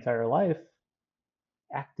healthy my entire life,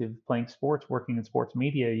 active, playing sports, working in sports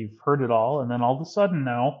media, you've heard it all. And then all of a sudden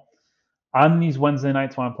now, on these Wednesday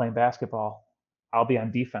nights when I'm playing basketball, I'll be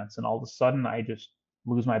on defense. And all of a sudden, I just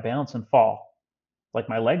lose my balance and fall. Like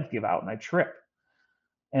my legs give out and I trip.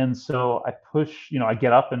 And so I push, I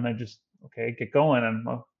get up and I just, okay, get going. And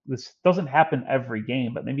this doesn't happen every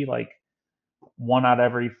game, but maybe like one out of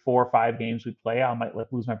every 4 or 5 games we play, I might like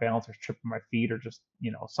lose my balance or trip on my feet or just,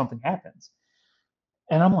 something happens.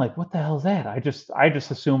 And I'm like, what the hell is that? I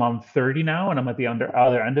just assume I'm 30 now and I'm at the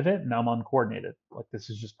other end of it and now I'm uncoordinated. Like this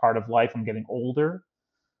is just part of life. I'm getting older.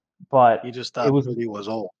 But You just it thought was, 30 was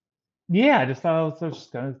old. yeah, I just thought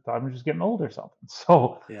thought I'm just getting old or something.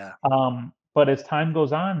 So Yeah. but as time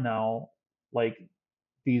goes on now, like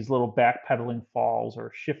these little backpedaling falls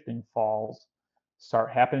or shifting falls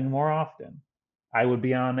start happening more often. I would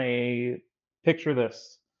be on a picture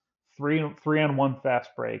this three on one fast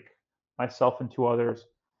break, myself and two others.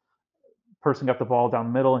 Person got the ball down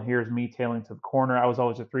the middle, and here's me tailing to the corner. I was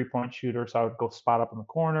always a 3-point shooter, so I would go spot up in the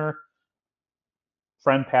corner.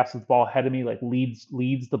 Friend passes the ball ahead of me, like leads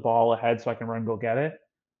the ball ahead so I can run go get it.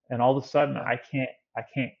 And all of a sudden Yeah. I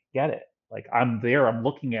can't get it. Like I'm there, I'm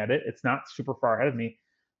looking at it. It's not super far ahead of me.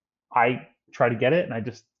 I try to get it and I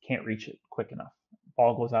just can't reach it quick enough.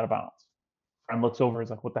 Ball goes out of bounds. Friend looks over, is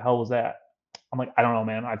like, "What the hell was that?" I'm like, "I don't know,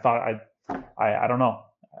 man. I thought I don't know.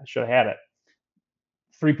 I should have had it."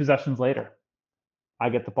 3 possessions later, I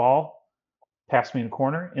get the ball, pass me in the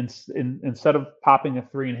corner, and instead of popping a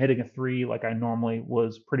three and hitting a three like I normally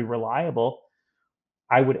was pretty reliable,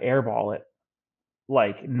 I would airball it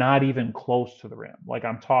like not even close to the rim. Like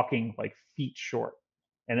I'm talking like feet short.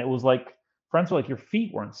 And it was like friends were like, your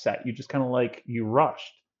feet weren't set. You just kind of like you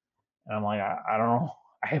rushed. And I'm like, I don't know.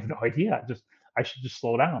 I have no idea. I should just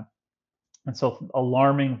slow down. And so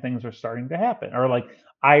alarming things were starting to happen, or like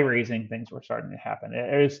eye raising things were starting to happen.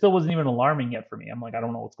 It still wasn't even alarming yet for me. I'm like, I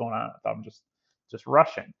don't know what's going on. I thought I'm just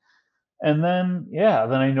rushing. And then yeah,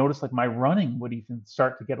 then I noticed like my running would even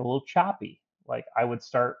start to get a little choppy. Like I would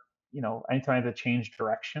start, anytime I had to change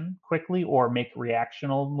direction quickly or make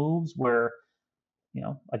reactional moves where,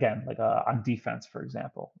 again, like on defense, for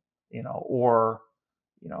example, or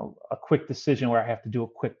a quick decision where I have to do a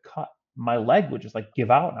quick cut, my leg would just like give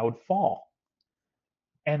out and I would fall.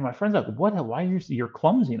 And my friend's like, "What? Why you're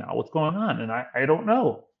clumsy now? What's going on?" And I don't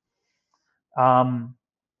know. Um,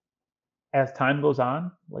 as time goes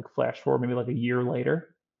on, like flash forward maybe like a year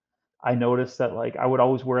later, I noticed that like I would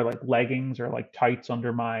always wear like leggings or like tights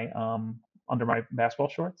under my basketball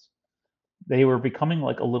shorts. They were becoming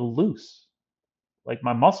like a little loose. Like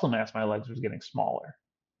my muscle mass, my legs was getting smaller,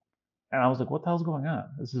 and I was like, "What the hell's going on?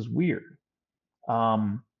 This is weird."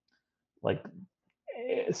 Um, like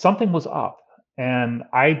something was up, and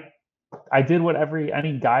I did what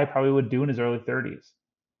any guy probably would do in his early 30s.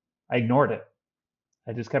 I ignored it.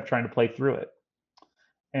 I just kept trying to play through it.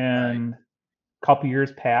 Right. And a couple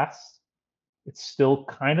years passed. It's still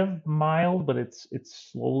kind of mild, but it's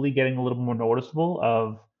slowly getting a little more noticeable.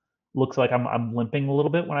 Of looks like I'm limping a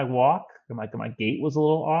little bit when I walk. And my gait was a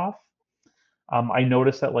little off. I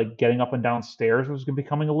noticed that like getting up and down stairs was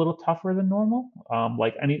becoming a little tougher than normal.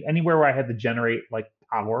 Like anywhere where I had to generate like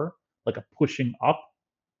power, like a pushing up,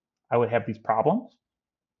 I would have these problems.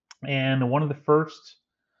 And one of the first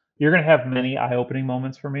you're gonna have many eye-opening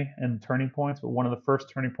moments for me and turning points, but one of the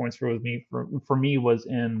first turning points for me was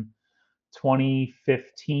in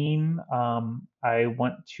 2015. I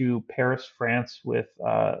went to Paris, France, with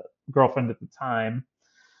a girlfriend at the time,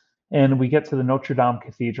 and we get to the Notre Dame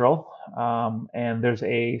Cathedral, and there's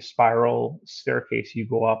a spiral staircase you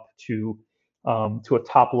go up to a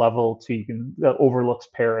top level to you can that overlooks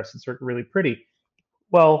Paris. It's really pretty.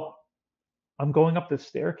 Well, I'm going up this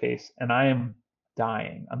staircase and I am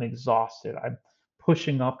dying. I'm exhausted. I'm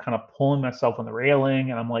pushing up, kind of pulling myself on the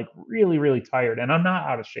railing, and I'm like really, really tired. And I'm not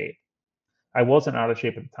out of shape. I wasn't out of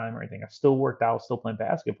shape at the time or anything. I still worked out, still playing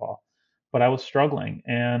basketball, but I was struggling.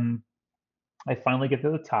 And I finally get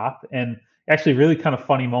to the top, and actually, really kind of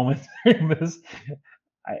funny moment in this.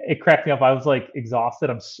 It cracked me up. I was like exhausted.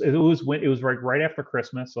 It was right after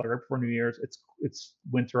Christmas, so right before New Year's. It's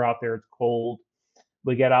winter out there. It's cold.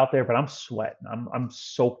 We get out there, but I'm sweating. I'm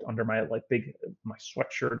soaked under my like big my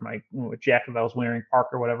sweatshirt, my jacket that I was wearing,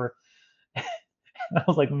 Parker, whatever. And I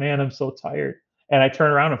was like, man, I'm so tired. And I turn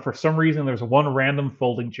around, and for some reason, there's one random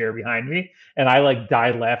folding chair behind me, and I like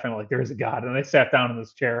died laughing. Like, there's a God, and I sat down in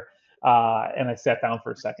this chair, and I sat down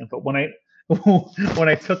for a second. But when I when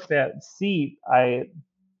I took that seat,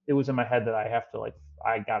 it was in my head that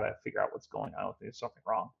I gotta figure out what's going on with me. There's something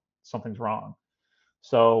wrong. Something's wrong.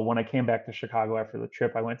 So when I came back to Chicago after the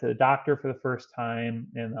trip, I went to the doctor for the first time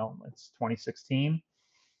in it's 2016,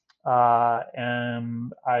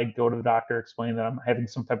 and I go to the doctor, explain that I'm having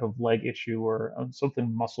some type of leg issue or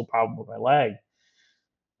something muscle problem with my leg,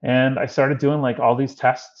 and I started doing like all these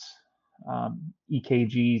tests,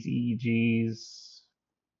 EKGs, EEGs,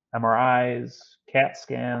 MRIs, CAT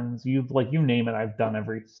scans, you name it, I've done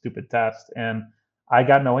every stupid test, and I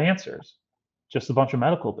got no answers, just a bunch of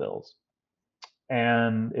medical bills,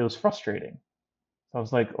 and it was frustrating. So I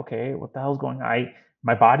was like, okay, what the hell's going on?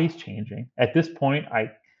 My body's changing. At this point,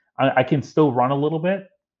 I can still run a little bit.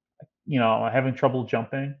 I'm having trouble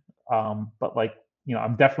jumping. But like,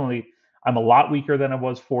 I'm a lot weaker than I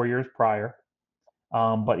was 4 years prior.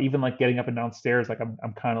 But even like getting up and downstairs, like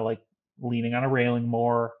I'm kind of like leaning on a railing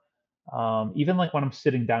more. Even like when I'm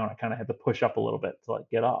sitting down, I kind of had to push up a little bit to like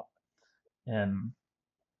get up. And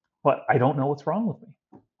but I don't know what's wrong with me.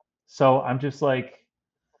 So I'm just like,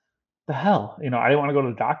 the hell? I didn't want to go to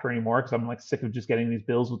the doctor anymore because I'm like sick of just getting these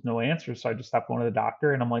bills with no answers. So I just stopped going to the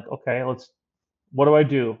doctor, and I'm like, okay, what do I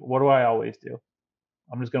do? What do I always do?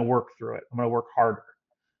 I'm just going to work through it. I'm going to work harder.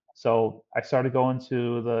 So I started going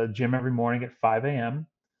to the gym every morning at 5 a.m.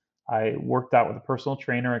 I worked out with a personal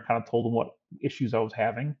trainer. I kind of told him what issues I was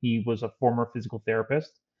having. He was a former physical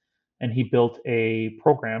therapist, and he built a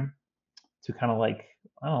program to kind of like,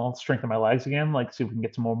 I don't know, strengthen my legs again, like see if we can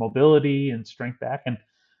get some more mobility and strength back. And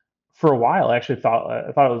for a while, I thought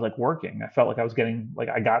it was like working. I felt like I was getting like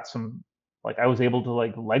I got some like I was able to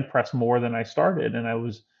like leg press more than I started, and I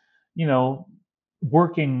was, you know,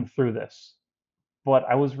 working through this. But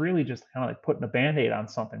I was really just kind of like putting a band-aid on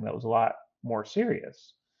something that was a lot more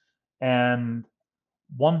serious. And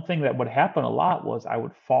one thing that would happen a lot was I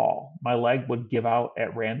would fall. My leg would give out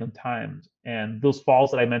at random times, and those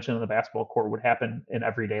falls that I mentioned in the basketball court would happen in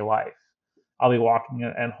everyday life. I'll be walking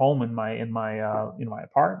at home in my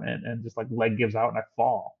apartment, and just like leg gives out and I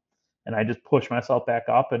fall, and I just push myself back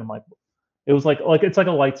up, and I'm like, it was like it's like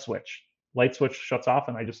a light switch. Light switch shuts off,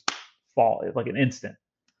 and I just fall like an instant,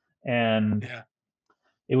 and Yeah.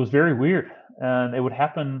 it was very weird, and it would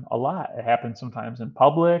happen a lot. It happened sometimes in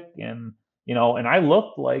public, and and I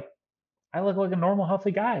look like a normal,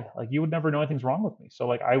 healthy guy. Like you would never know anything's wrong with me. So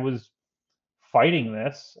like I was fighting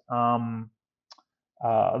this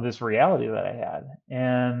reality that I had,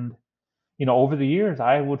 and over the years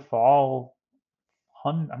I would fall.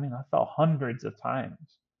 I mean, I fell hundreds of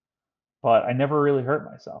times, but I never really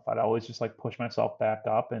hurt myself. I'd always just like push myself back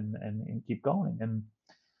up and keep going. And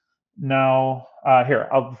now, here,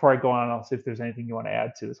 before I go on, I'll see if there's anything you want to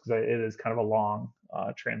add to this because it is kind of a long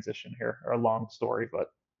transition here or a long story. But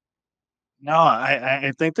No,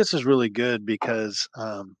 I think this is really good because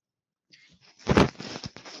there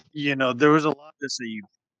was a lot of this that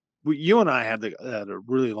you and I had a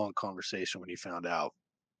really long conversation when you found out,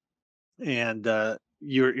 and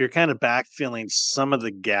you're kind of backfilling some of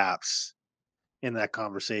the gaps in that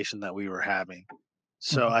conversation that we were having.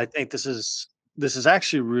 So mhm. I think this is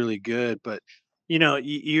actually really good. But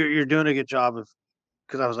you're doing a good job of,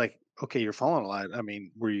 because I was like, okay, you're falling a lot. I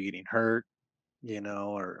mean, were you getting hurt,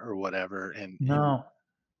 or whatever? And No,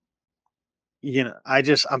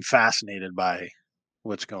 I'm fascinated by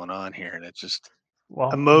what's going on here, and it's just well,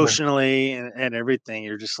 emotionally and everything.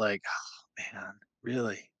 You're just like, oh, man,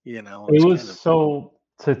 really, it it's was kind of, so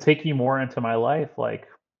to take you more into my life, like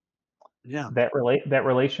yeah. that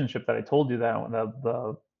relationship that I told you that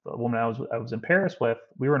the woman I was in Paris with,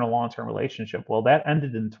 we were in a long-term relationship. Well, that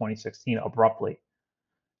ended in 2016 abruptly,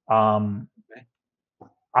 um, Okay.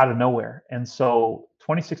 out of nowhere. And so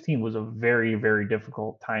 2016 was a very, very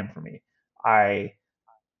difficult time for me. I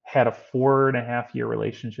had a 4.5 year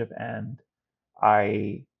relationship end.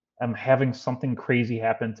 I am having something crazy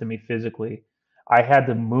happen to me physically. I had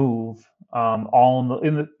to move, all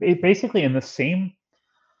basically in the same.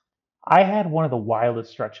 I had one of the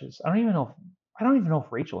wildest stretches. I don't even know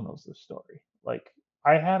if Rachel knows this story. Like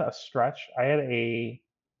I had a stretch. I had a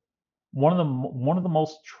one of the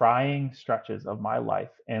most trying stretches of my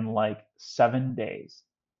life in like 7 days.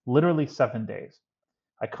 Literally 7 days.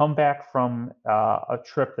 I come back from a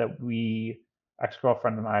trip that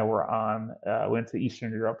ex-girlfriend and I were on. We went to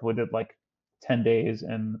Eastern Europe. We did like 10 days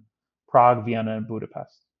in Prague, Vienna, and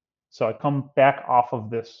Budapest. So I come back off of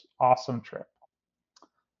this awesome trip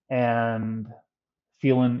and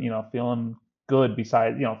feeling good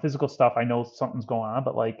besides, physical stuff. I know something's going on,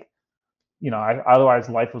 but like, otherwise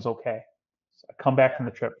life was okay. So I come back from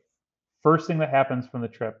the trip. First thing that happens from the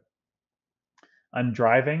trip, I'm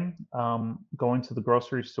driving, going to the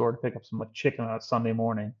grocery store to pick up some like chicken on a Sunday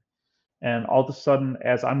morning. And all of a sudden,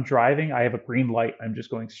 as I'm driving, I have a green light. I'm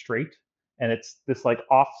just going straight. And it's this like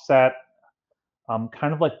offset,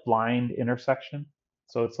 kind of like blind intersection.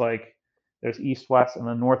 So it's like there's east west and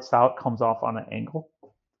the north south comes off on an angle.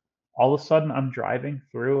 All of a sudden, I'm driving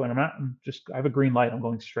through and I have a green light. I'm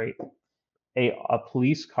going straight. A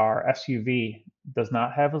police car, SUV, does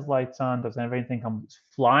not have his lights on, doesn't have anything, comes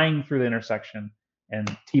flying through the intersection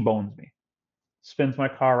and T-bones me. Spins my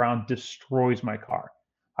car around, destroys my car.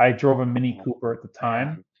 I drove a Mini Oh, Cooper at the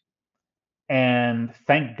time, man. and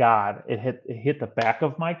thank God it hit the back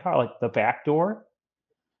of my car, like the back door.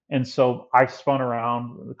 And so I spun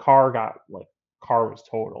around. The car was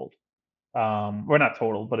totaled. Well, not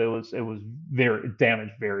totaled, but it was very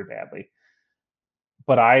damaged very badly.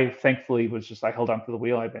 But I thankfully was just I held onto the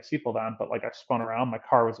wheel, I had my seatbelt on, but like I spun around, my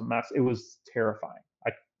car was a mess. It was terrifying.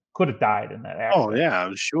 I could have died in that Oh accident. yeah,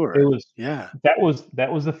 I'm It sure. was Yeah. that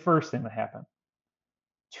was the first thing that happened.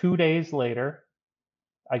 2 days later,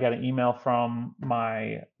 I got an email from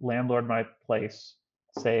my landlord, my place,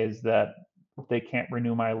 says that they can't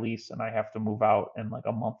renew my lease and I have to move out in like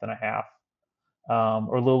a month and a half,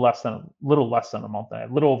 or a little less than a month, a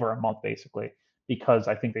little over a month basically, because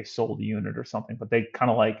I think they sold the unit or something. But they kind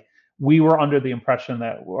of like we were under the impression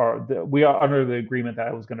we are under the agreement that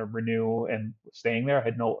I was going to renew and staying there. I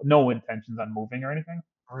had no intentions on moving or anything.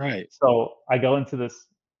 Right. So I go into this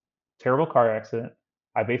terrible car accident.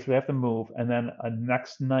 I basically have to move, and then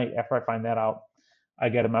next night after I find that out, I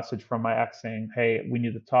get a message from my ex saying, "Hey, we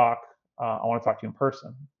need to talk. I want to talk to you in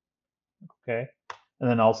person." Okay, and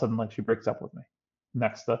then all of a sudden, like she breaks up with me.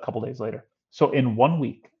 Next, a couple days later. So in 1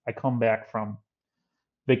 week, I come back from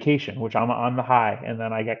vacation, which I'm on the high, and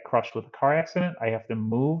then I get crushed with a car accident. I have to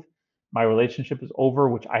move. My relationship is over,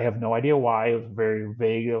 which I have no idea why. It was very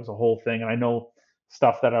vague. It was a whole thing, and I know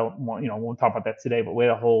stuff that I don't want, won't talk about that today, but we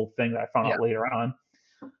had a whole thing that I found Yeah. out later on.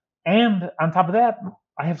 And on top of that,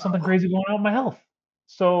 I have something crazy going on with my health.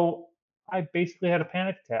 So I basically had a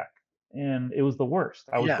panic attack and it was the worst.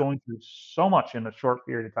 I was Yeah. going through so much in a short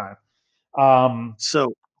period of time. Um,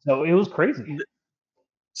 So so it was crazy.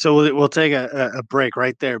 so we'll take a break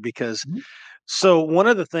right there because Mhm, so one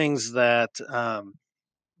of the things that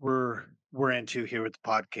we're into here with the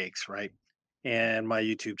Podcakes, right? And my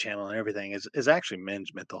YouTube channel and everything is actually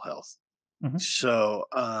men's mental health. mhm. So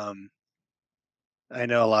I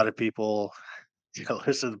know a lot of people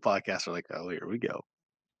listen to the podcast are like, oh, here we go.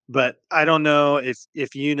 But I don't know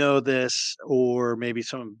if you know this or maybe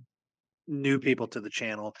some new people to the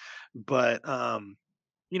channel, but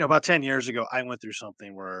about 10 years ago, I went through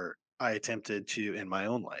something where I attempted to end my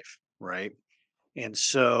own life, right? And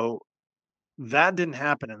so that didn't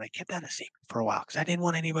happen, and I kept that a secret for a while because I didn't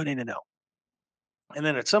want anybody to know. And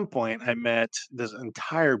then at some point, I met this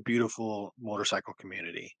entire beautiful motorcycle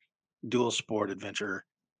community, dual sport adventure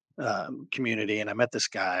community, and I met this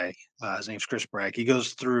guy. His name's Chris Bragg. He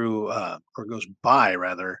goes through, or goes by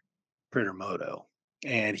rather, Prater Moto,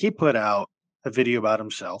 and he put out a video about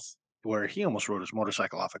himself where he almost rode his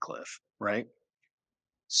motorcycle off a cliff, right?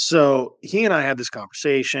 So he and I had this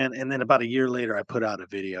conversation, and then about a year later, I put out a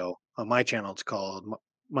video on my channel. It's called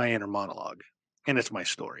My Inner Monologue, and it's my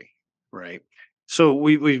story, right? So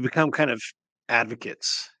we've become kind of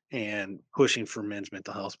advocates and pushing for men's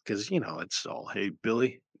mental health because it's all, hey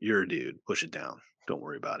Billy, you're a dude, push it down, don't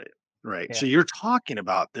worry about it, right? Yeah, So you're talking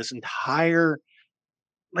about this entire,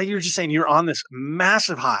 like you're just saying, you're on this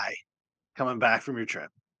massive high coming back from your trip,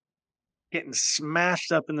 getting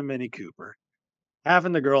smashed up in the Mini Cooper,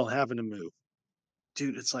 having the girl having to move.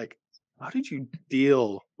 Dude, it's like, how did you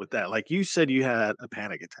deal with that? Like, you said you had a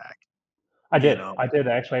panic attack, I you did. know, I did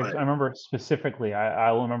actually. but I remember specifically.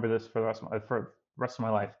 I will remember this for the rest of my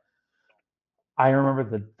life. I remember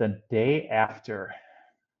the day after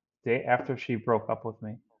she broke up with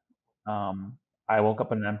me. Um, I woke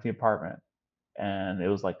up in an empty apartment, and it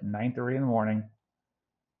was like 9:30 in the morning.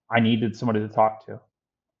 I needed somebody to talk to,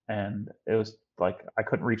 and it was like I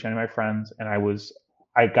couldn't reach any of my friends, and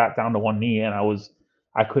I got down to one knee, and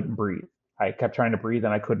I couldn't breathe. I kept trying to breathe,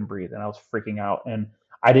 and I couldn't breathe, and I was freaking out, and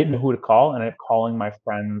I didn't know who to call, and I ended up calling my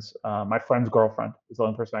friends. My friend's girlfriend is the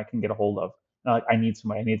only person I can get a hold of. And I'm like, I need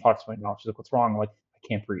somebody. I need to talk to somebody now. She's like, what's wrong? I'm like, I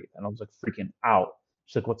can't breathe, and I was like freaking out.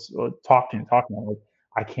 She's like, talk to me, talk to me. I'm like,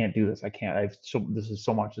 I can't do this. I can't. This is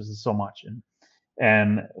so much. This is so much,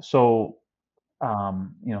 and so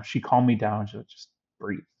she calmed me down. She was just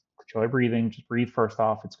breathe, control your breathing, just breathe first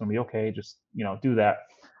off. It's gonna be okay. Just do that.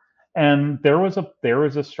 And there was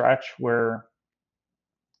a stretch where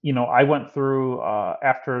I went through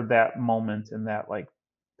after that moment and that like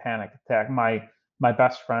panic attack. My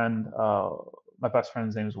best friend, my best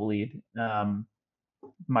friend's name is Waleed.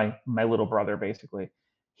 My little brother basically.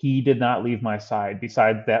 He did not leave my side.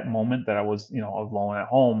 Besides that moment that I was alone at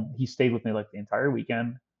home, he stayed with me like the entire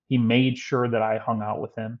weekend. He made sure that I hung out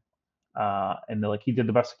with him, and like he did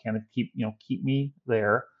the best he can to keep me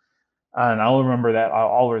there. And I'll remember that. I'll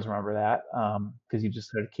always remember that because he just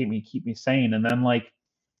had to keep me sane. And then like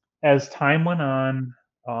as time went on,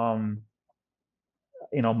 um,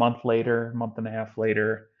 a month later, month and a half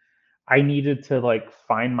later, I needed to like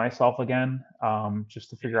find myself again, just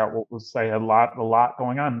to figure out what was. I had a lot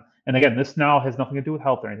going on. And again, this now has nothing to do with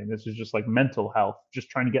health or anything. This is just like mental health, just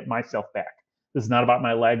trying to get myself back. This is not about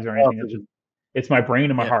my legs or oh, anything. It's my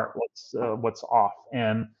brain and my yeah, heart. What's off?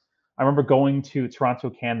 And I remember going to Toronto,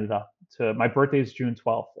 Canada. To my birthday is June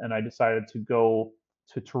 12th, and I decided to go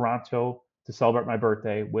to Toronto to celebrate my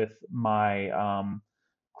birthday with my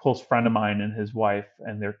close friend of mine and his wife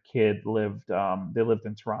and their kid lived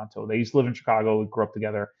in Toronto. They used to live in Chicago. We grew up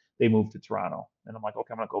together. They moved to Toronto, and I'm like,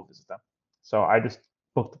 okay, I'm gonna go visit them. So I just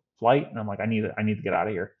booked a flight, and I'm like, I need to get out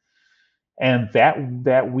of here. And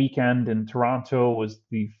that weekend in Toronto was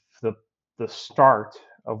the the start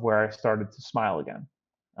of where I started to smile again.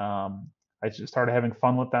 Um, I just started having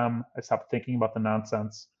fun with them. I stopped thinking about the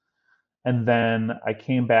nonsense, and then I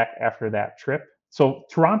came back after that trip. So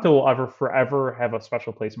Toronto will ever forever have a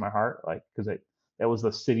special place in my heart, like because that was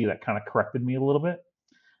the city that kind of corrected me a little bit.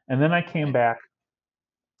 And then I came right. back.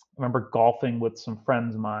 I remember golfing with some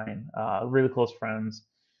friends of mine, really close friends.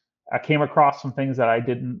 I came across some things that I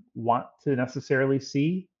didn't want to necessarily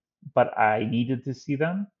see, but I needed to see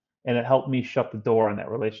them, and it helped me shut the door on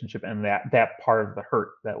that relationship and that part of the hurt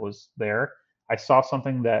that was there. I saw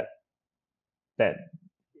something that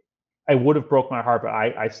I would have broke my heart, but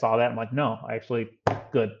I saw that. I'm like, no, I actually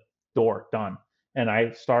good door done, and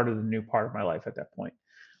I started a new part of my life at that point.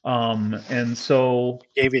 And so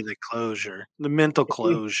Gave you the closure, the mental it,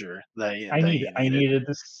 closure that I that need you I needed. needed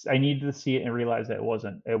this I needed to see it and realize that it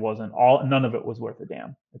wasn't all none of it was worth a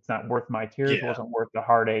damn. It's not worth my tears, Yeah. wasn't worth the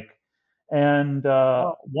heartache. And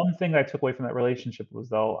Well, one thing I took away from that relationship was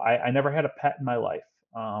though I never had a pet in my life.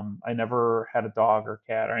 I never had a dog or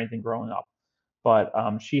cat or anything growing up, but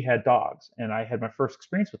she had dogs, and I had my first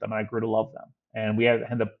experience with them, and I grew to love them. And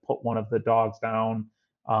had to put one of the dogs down,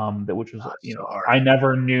 that which was it's so hard. I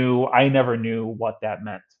never knew what that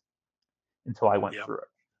meant until I went Yep. through it.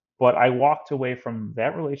 But I walked away from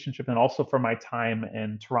that relationship and also from my time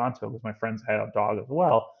in Toronto because my friends had a dog as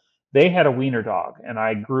well. They had a wiener dog, and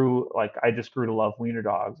I just grew to love wiener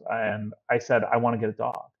dogs. And I said, I want to get a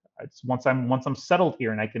dog. Once I'm settled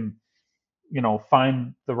here and I can,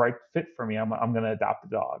 find the right fit for me, I'm going to adopt a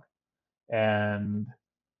dog. And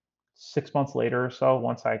 6 months later or so,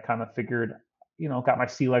 once I kind of figured, got my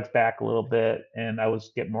sea legs back a little bit, and I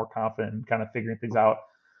was getting more confident and kind of figuring things out,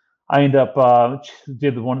 I ended up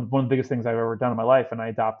did one of the biggest things I've ever done in my life, and I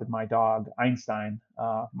adopted my dog Einstein,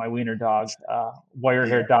 my wiener dog,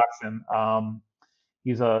 wire-haired Yeah. dachshund.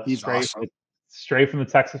 He's a He's awesome. stray from the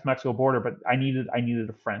Texas Mexico border, but I needed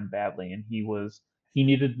a friend badly, and he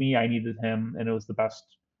needed me, I needed him, and it was the best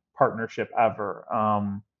partnership ever.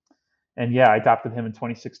 And yeah, I adopted him in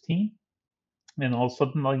 2016, and all of a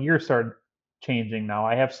sudden the year started changing. Now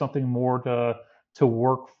I have something more to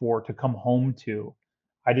work for, to come home to.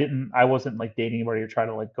 I wasn't like dating anybody or trying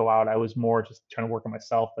to like go out. I was more just trying to work on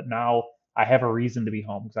myself. But now I have a reason to be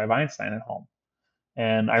home because I have Einstein at home.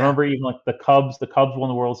 And I Yeah. remember even like the Cubs won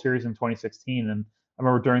the World Series in 2016, and I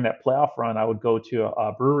remember during that playoff run, I would go to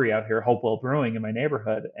a brewery out here, Hopewell Brewing, in my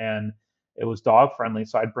neighborhood, and it was dog friendly.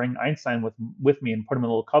 So I'd bring Einstein with me and put him in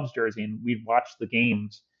a little Cubs jersey, and we'd watch the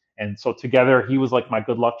games. And so together, he was like my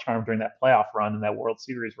good luck charm during that playoff run and that World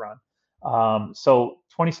Series run. So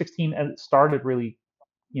 2016 started really,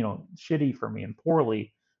 shitty for me and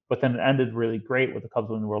poorly, but then it ended really great with the Cubs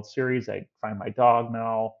winning the World Series. I find my dog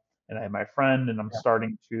now, and I have my friend, and I'm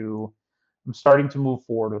starting to move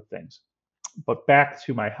forward with things. But back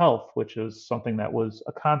to my health, which is something that was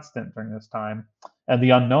a constant during this time, and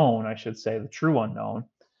the unknown, I should say, the true unknown.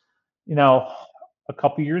 You know, a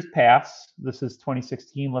couple years pass. This is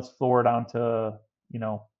 2016. Let's forward on to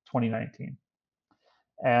 2019,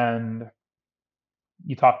 and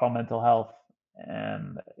you talk about mental health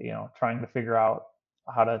and trying to figure out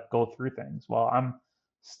how to go through things. Well, I'm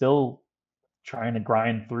still trying to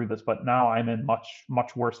grind through this, but now I'm in much,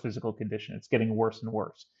 much worse physical condition. It's getting worse and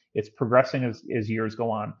worse. It's progressing as years go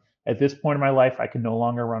on. At this point in my life, I can no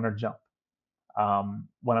longer run or jump.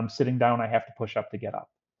 When I'm sitting down, I have to push up to get up,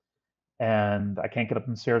 and I can't get up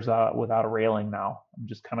the stairs without a railing now. I'm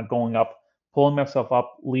just kind of going up, pulling myself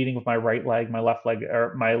up, leading with my right leg. My left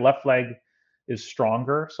leg is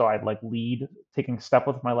stronger, so I'd like lead, taking a step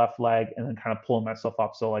with my left leg, and then kind of pulling myself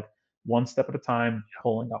up. So like one step at a time,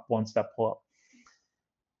 pulling up, one step, pull up.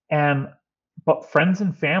 And but friends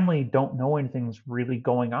and family don't know anything's really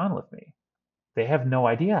going on with me. They have no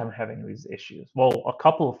idea I'm having these issues. Well, a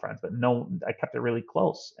couple of friends, but no, I kept it really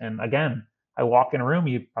close. And again, I walk in a room,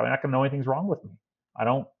 you probably not gonna know anything's wrong with me. I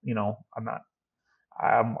don't, I'm not.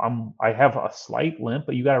 I have a slight limp,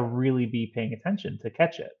 but you got to really be paying attention to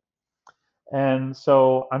catch it. And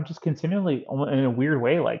so I'm just continually, in a weird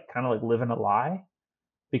way, like kind of like living a lie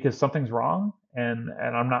because something's wrong, and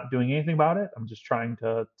I'm not doing anything about it. I'm just trying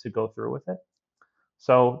to go through with it.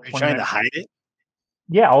 So Are you trying to 29. hide it?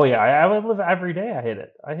 Yeah, oh yeah, I would live every day. I hit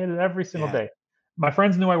it. I hit it every single Yeah. day. My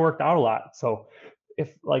friends knew I worked out a lot, so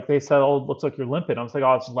if like they said, "Oh, it looks like you're limping," I was like,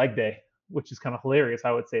 "Oh, it's leg day," which is kind of hilarious.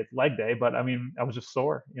 I would say it's leg day, but I mean, I was just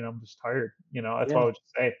sore. I'm just tired. That's what I Yeah. would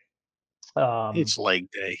just say. Um, It's leg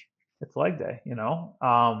day. it's leg day.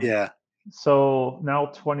 Yeah. So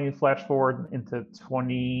now flash forward into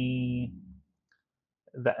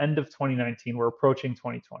the end of 2019. We're approaching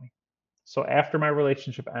 2020. So after my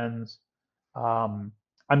relationship ends, um,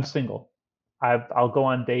 I'm single. I'll go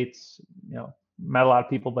on dates. Met a lot of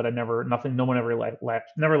people, but I never nothing. No one ever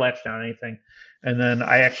never latched on anything. And then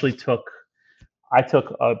I took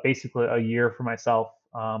basically a year for myself.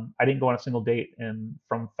 I didn't go on a single date, and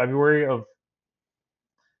from February of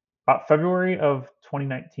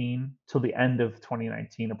 2019 till the end of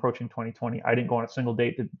 2019, approaching 2020, I didn't go on a single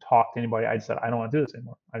date, didn't talk to anybody. I just said I don't want to do this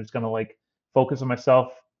anymore. I'm just gonna like focus on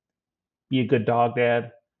myself, be a good dog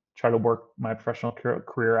dad, try to work my professional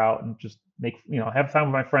career out, and just have time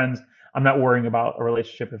with my friends. I'm not worrying about a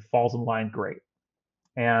relationship. If it falls in line, great.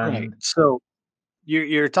 Right. And So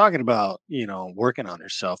you're talking about, working on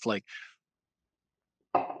yourself. Like,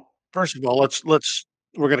 first of all, let's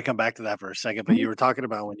we're gonna come back to that for a second, but you were talking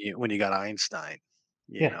about when you got Einstein.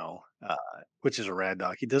 Yeah. which is a rad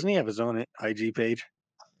dog. Doesn't he have his own IG page?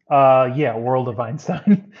 Yeah, World of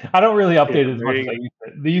Einstein. I don't really Yeah, update it as there much as you I go. used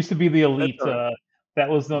to. They used to be the That's elite. all right. That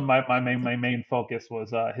was my main focus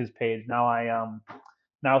was his page. Now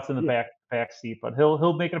it's in the Yeah, back seat, but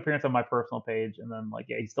he'll make an appearance on my personal page, and then like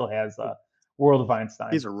yeah, he still has World of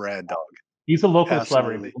Einstein. he's a rad dog. He's a local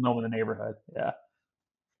celebrity. Absolutely. People know him in the neighborhood. Yeah.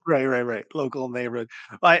 Right, right, right. Local neighborhood.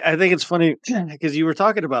 I think it's funny because you were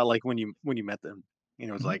talking about like when you met them,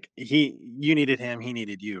 it's Hmm. like you needed him, he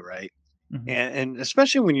needed you, right? Hmm. And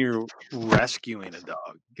especially when you're rescuing a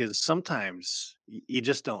dog, because sometimes you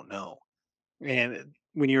just don't know. And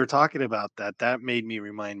when you were talking about that, that made me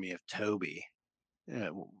remind me of Toby.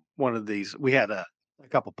 One of these, we had a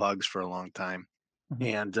couple pugs for a long time, Hmm.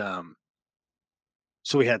 and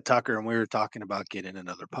so we had Tucker, and we were talking about getting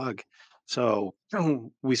another pug. So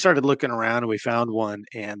we started looking around, and we found one,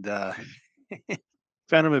 and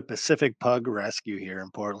found him at Pacific Pug Rescue here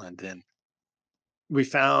in Portland. And we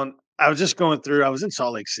found. I was just going through. I was in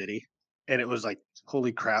Salt Lake City, and it was like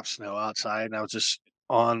holy crap snow outside, and I was just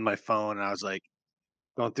on my phone, and I was like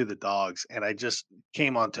going through the dogs, and I just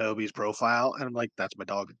came on Toby's profile, and I'm like, "That's my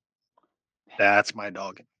dog. That's my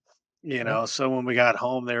dog." Yeah. So when we got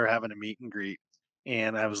home, they were having a meet and greet,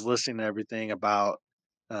 and I was listening to everything about,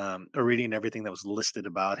 or reading everything that was listed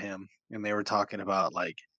about him, and they were talking about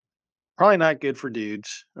like probably not good for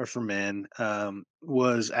dudes or for men.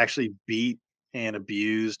 Was actually beat and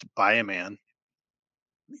abused by a man,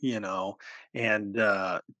 you know, and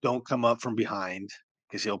don't come up from behind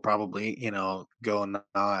because he'll probably, go and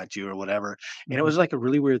gnaw at you or whatever. And it Hmm. was like a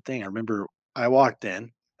really weird thing. I remember I walked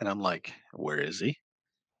in and I'm like, where is he?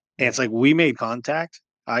 And Yeah. it's like we made contact,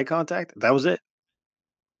 eye contact. That was it.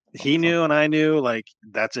 He Awesome. knew and I knew, like,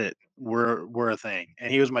 that's it. We're a thing.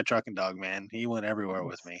 And he was my trucking dog, man. He went everywhere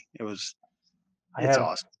with Nice. me. I It's have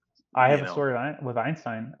awesome, I have you a know. story with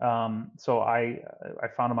Einstein. So I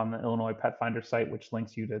found him on the Illinois Pet Finder site, which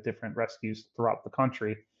links you to different rescues throughout the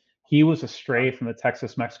country. He was a Uh, stray from the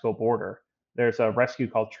Texas-Mexico border. There's a rescue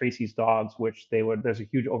called Tracy's Dogs, which they would. There's a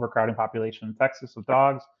huge overcrowding population in Texas of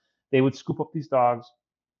dogs. They would scoop up these dogs,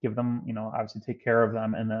 give them, obviously take care of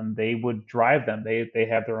them, and then they would drive them. They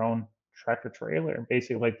have their own tractor trailer,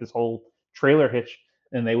 basically like this whole trailer hitch,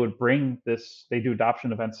 and they would bring this. They do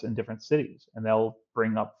adoption events in different cities, and they'll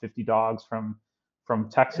bring up 50 dogs from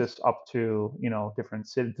Texas up to different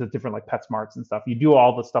cities, to different like PetSmarts and stuff. You do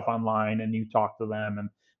all the stuff online, and you talk to them, and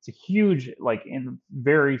it's a huge like in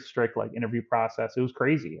very strict like interview process. It was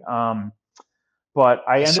crazy. But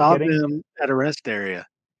I I ended up saw getting. them at a rest area.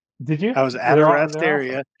 Did you? I was at a rest They're awesome.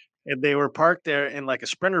 area, and they were parked there in, like, a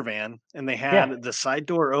Sprinter van, and they Yeah, had the side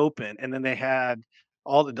door open, and then they had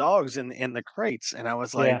all the dogs in the crates, and I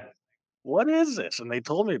was like, yeah. "What is this?" And they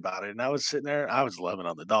told me about it, and I was sitting there, I was loving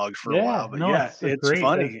on the dogs for a while, Yeah, but no, yeah, it's a it's great.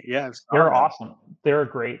 funny. Yeah, I saw They're them. awesome. They're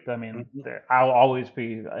great. I mean, Mhm. I'll always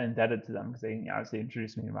be indebted to them because they obviously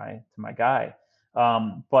introduced me to my guy.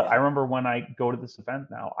 But I Yeah. remember when I go to this event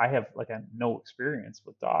now, I have like a no experience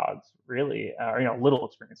with dogs, really, or little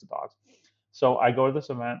experience with dogs. So I go to this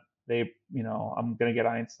event. I'm gonna get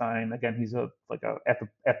Einstein again. He's a like a at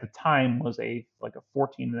the time was a like a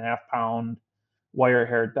 14.5 pound wire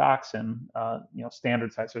haired dachshund,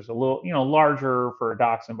 standard size. So it's a little, larger for a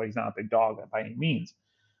dachshund, but he's not a big dog by any means.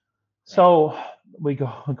 Right. So we go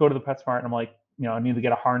to the PetSmart, and I'm like, I need to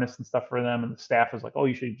get a harness and stuff for them. And the staff is like, oh,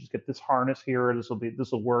 you should just get this harness here. This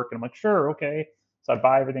will work. And I'm like, sure, okay. So I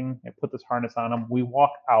buy everything. I put this harness on them. We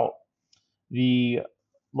walk out. The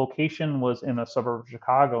location was in a suburb of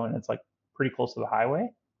Chicago, and it's like pretty close to the highway.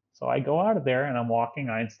 So I go out of there, and I'm walking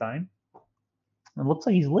Einstein, and it looks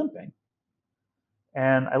like he's limping.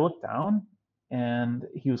 And I look down, and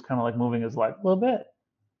he was kind of like moving his leg a little bit.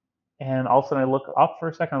 And all of a sudden, I look up for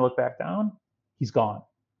a second. I look back down. He's gone.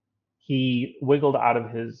 He wiggled out of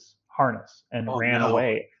his harness and Oh, ran no.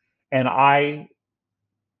 away. And I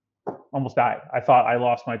almost died. I thought I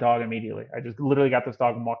lost my dog immediately. I just literally got this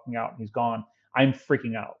dog and walking out, and he's gone. I'm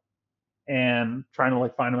freaking out and trying to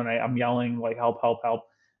like find him, and I'm yelling like help, help, help.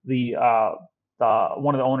 The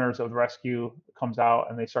one of the owners of the rescue comes out,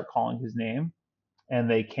 and they start calling his name, and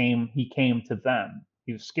he came to them.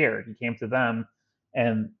 He was scared. He came to them,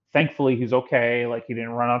 and thankfully he's okay. Like he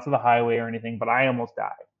didn't run onto the highway or anything, but I almost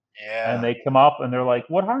died. And Yeah. they come up and they're like,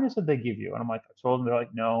 "What harness did they give you?" And I'm like, "I told them." They're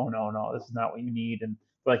like, "No, no, no, this is not what you need." And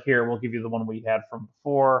they're like, "Here, we'll give you the one we had from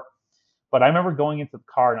before." But I remember going into the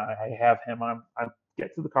car, and I have him. I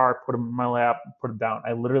get to the car, put him in my lap, put him down.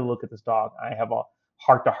 I literally look at this dog. I have a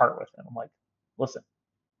heart to heart with him. I'm like, "Listen,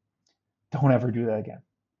 don't ever do that again.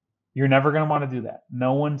 You're never going to want to do that.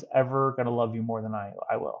 No one's ever going to love you more than I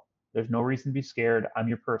will. There's no reason to be scared. I'm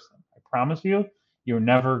your person. I promise you, You're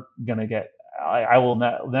never gonna get. I will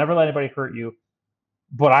never let anybody hurt you,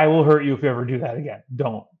 but I will hurt you if you ever do that again.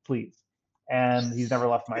 Don't, please. And he's never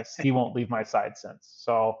left he won't leave my side since.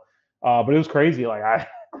 So, but it was crazy. Like I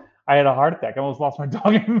had a heart attack. I almost lost my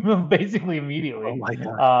dog basically Oh immediately. my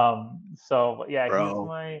god, So but yeah,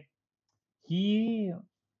 bro. he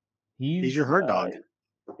He's your he's herd dog.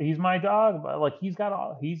 he's my dog. But like he's got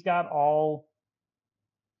all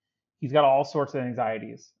sorts of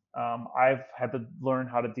anxieties. I've had to learn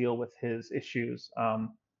how to deal with his issues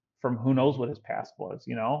from who knows what his past was.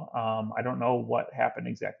 I don't know what happened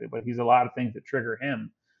exactly, but he's a lot of things that trigger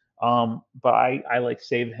him. But I like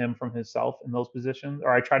save him from himself in those positions,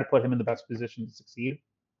 or I try to put him in the best position to succeed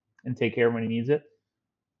and take care of when he needs it.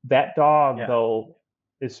 That dog Yeah. though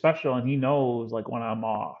is special, and he knows like when I'm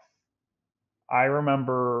off. I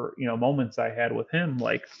remember, moments I had with him,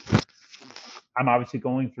 like I'm obviously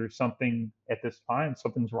going through something at this time.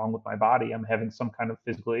 Something's wrong with my body. I'm having some kind of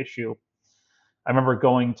physical issue. I remember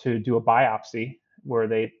going to do a biopsy where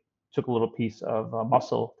they took a little piece of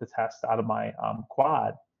muscle to test out of my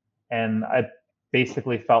quad, and I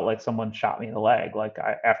basically felt like someone shot me in the leg, like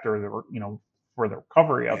after for the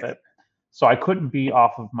recovery of Man. it. So I couldn't be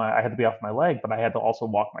off of my. I had to be off my leg, but I had to also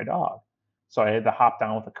walk my dog. So I had to hop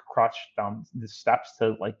down with a crutch down the steps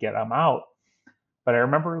to like get him out. But I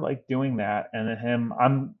remember like doing that, and then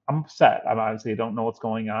I'm upset. I'm obviously don't know what's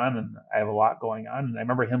going on, and I have a lot going on. And I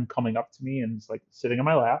remember him coming up to me and just like sitting in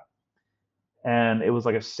my lap, and it was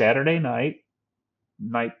like a Saturday night,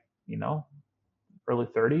 you know, early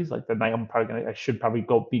 30s, like the night I should probably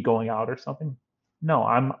be going out or something. No,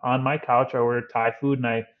 I'm on my couch. I ordered Thai food, and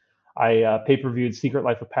I pay-per-viewed Secret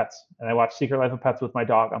Life of Pets, and I watched Secret Life of Pets with my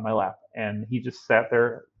dog on my lap, and he just sat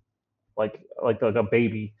there like a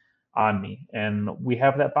baby on me, and we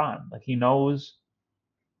have that bond. Like he knows,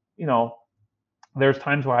 you know, there's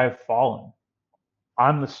times where I've fallen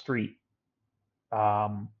on the street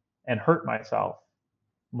and hurt myself.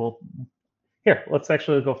 Well, here, let's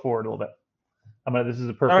actually go forward a little bit. This is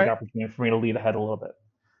a All perfect right. opportunity for me to lead ahead a little bit.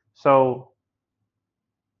 So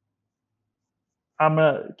I'm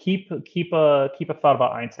gonna keep a thought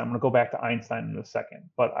about Einstein. I'm gonna go back to Einstein in a second,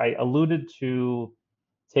 but I alluded to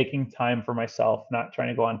taking time for myself, not trying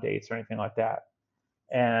to go on dates or anything like that.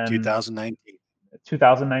 And 2019.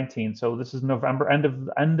 2019. So this is November, end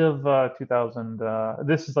of 2000.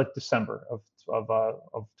 This is like December of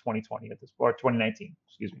 2020 at this, or 2019.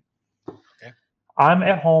 Excuse me. Okay. I'm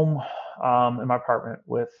at home in my apartment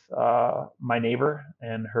with my neighbor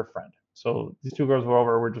and her friend. So these two girls were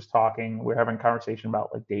over. We're just talking. We're having a conversation about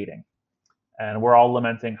like dating, and we're all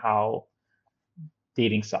lamenting how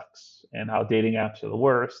dating sucks and how dating apps are the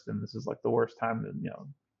worst, and this is like the worst time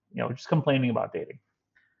to just complaining about dating.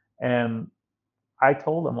 And I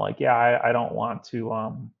told them like, yeah, I don't want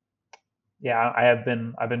to. Yeah, I've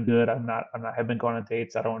been good. Have been going on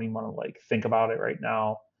dates. I don't even want to like think about it right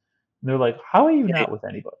now. And they're like, how are you Hey, not with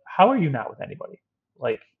anybody? How are you not with anybody?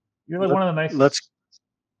 Like, you're like let, one of the let's nicest.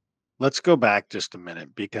 let's go back just a minute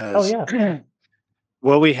Oh because yeah.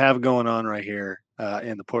 what we have going on right here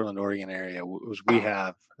in the Portland, Oregon area was we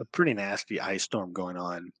have a pretty nasty ice storm going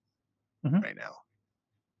on Hmm. right now.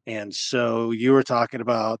 And so you were talking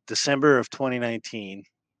about December of 2019,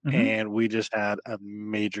 Hmm. and we just had a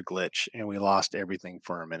major glitch and we lost everything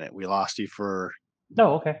for a minute. We lost you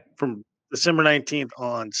Oh, okay. from December 19th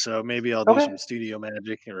on. So maybe I'll do Okay. some studio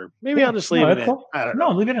magic, or maybe I'll Yeah. just No, leave it that's in. cool. I don't No,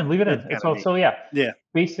 know. leave it in. Leave it in. It's kind It's of all neat. so yeah. Yeah.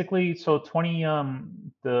 Basically, so 20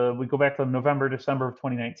 we go back to November, December of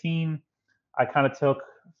 2019. I kind of took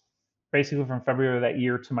basically from February of that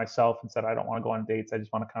year to myself and said I don't want to go on dates. I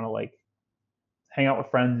just want to kind of like hang out with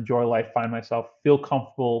friends, enjoy life, find myself, feel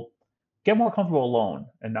comfortable, get more comfortable alone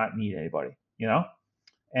and not need anybody, you know?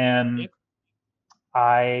 And Yep.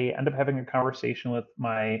 I ended up having a conversation with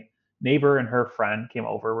my neighbor, and her friend came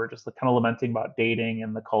over. We're just like, kind of lamenting about dating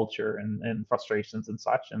and the culture and frustrations and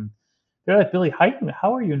such. And they're like, Billy,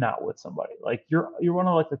 how are you not with somebody? Like you're one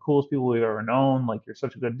of like the coolest people we've ever known. Like you're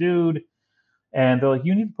such a good dude. And they're like,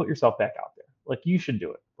 you need to put yourself back out there. Like you should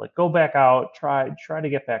do it. Like go back out, try to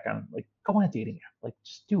get back on. Like go on a dating app. Like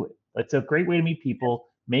just do it. It's a great way to meet people.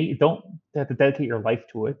 Don't have to dedicate your life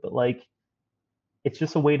to it, but like it's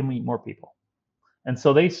just a way to meet more people. And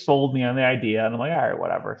so they sold me on the idea, and I'm like, all right,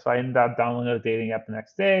 whatever. So I ended up downloading a dating app the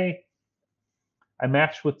next day. I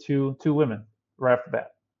matched with two women right off the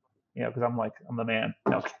bat, because I'm the man.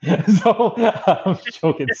 No. So I'm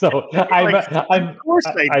joking. So You're like, of course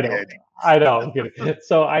I know. did. I know. I'm kidding.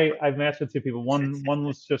 So I matched with two people. One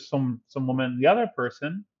was just some woman. The other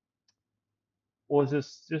person was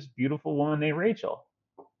this just beautiful woman named Rachel.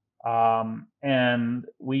 And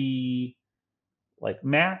we like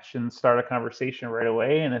match and start a conversation right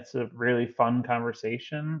away, and it's a really fun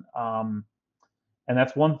conversation. And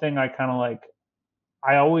that's one thing I kind of like.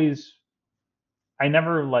 I always I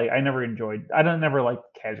never enjoyed I don't never like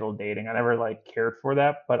casual dating. I never like cared for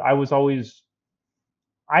that, but I was always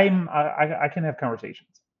I can have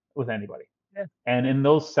conversations with anybody. Yeah. And in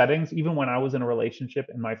those settings, even when I was in a relationship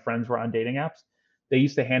and my friends were on dating apps, they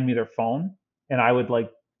used to hand me their phone and I would like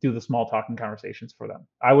do the small talking conversations for them.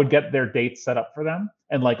 I would get their dates set up for them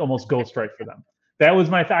and like almost ghost right for them. That was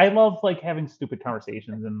I love like having stupid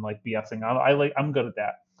conversations and like BSing. I'm good at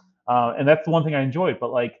that. And that's the one thing I enjoyed.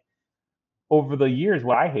 But like over the years,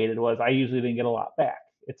 what I hated was I usually didn't get a lot back.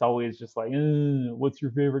 It's always just like, "What's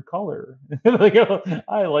your favorite color?" Like, "Oh,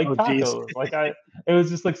 I like Oh, geez. tacos." It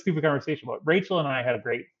was just like stupid conversation. But Rachel and I had a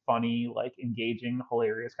great, funny, like engaging,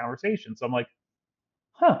 hilarious conversation. So I'm like,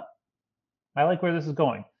 huh, I like where this is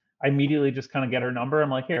going. I immediately just kind of get her number.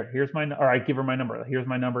 I'm like, here's my, or I give her my number. Here's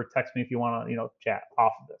my number. Text me if you want to, chat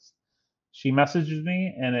off of this. She messages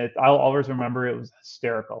me, and I'll always remember it was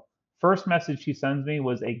hysterical. First message she sends me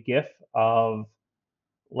was a GIF of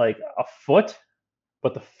like a foot,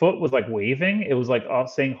 but the foot was like waving. It was like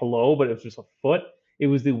saying hello, but it was just a foot. It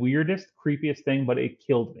was the weirdest, creepiest thing, but it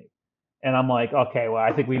killed me. And I'm like, okay, well,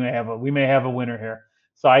 I think we may have a winner here.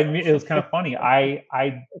 So it was kind of funny. I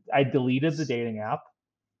deleted the dating app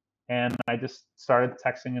and I just started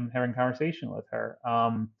texting and having conversation with her.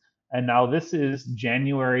 And now this is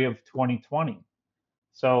January of 2020.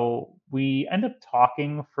 So we end up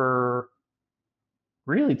talking for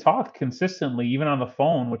really talked consistently, even on the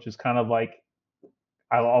phone, which is kind of like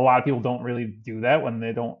a lot of people don't really do that when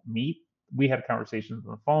they don't meet. We had conversations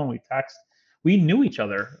on the phone, we text. We knew each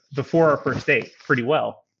other before our first date pretty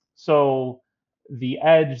well. So the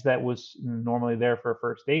edge that was normally there for a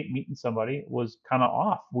first date, meeting somebody, was kind of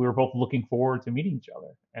off. We were both looking forward to meeting each other,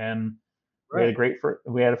 and Right.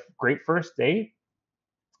 we had a great first date,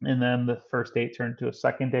 and then the first date turned to a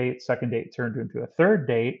second date turned into a third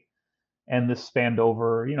date, and this spanned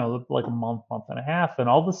over like a month and a half, and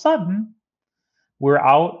all of a sudden we're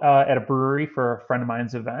out at a brewery for a friend of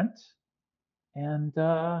mine's event, and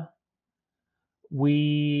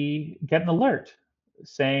we get an alert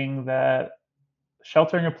saying that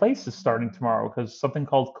sheltering in place is starting tomorrow because something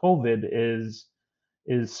called COVID is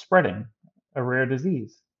spreading, a rare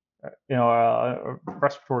disease, a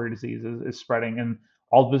respiratory disease is spreading, and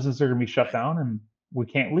all businesses are going to be shut down, and we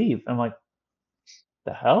can't leave. I'm like,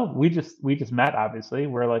 the hell? We just met. Obviously,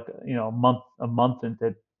 we're like a month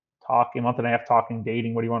into talking, a month and a half talking,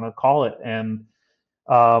 dating, what do you want to call it, and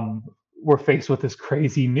um, we're faced with this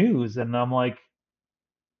crazy news, and I'm like,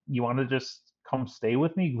 you want to just come stay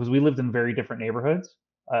with me because we lived in very different neighborhoods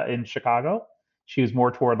in Chicago. She was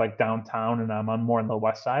more toward like downtown, and I'm on more on the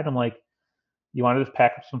west side. I'm like, you want to just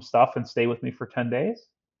pack up some stuff and stay with me for 10 days?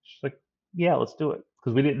 She's like, yeah, let's do it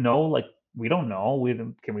because we didn't know, like, we don't know,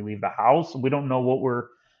 can we leave the house? We don't know what we're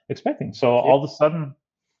expecting. So Yeah. all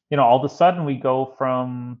of a sudden we go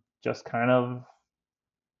from just kind of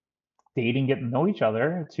dating, getting to know each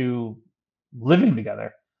other to living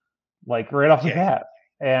together, like right off the Okay. bat.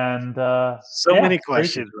 And So yeah, many it's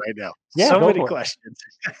crazy. questions right now. Yeah, So go many for questions.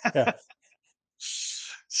 it.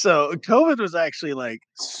 So COVID was actually like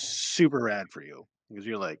super rad for you because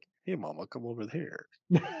you're like, hey, mama, come over here.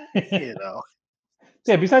 Yeah. You know.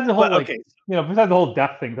 Yeah, besides the whole But like, okay. besides the whole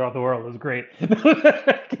death thing throughout the world, it was great.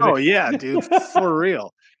 Oh Kidding. yeah, dude, for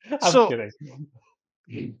real. I'm So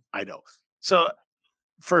kidding. I know. So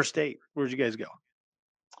first date, where'd you guys go?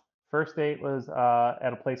 First date was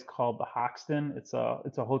at a place called the Hoxton. It's a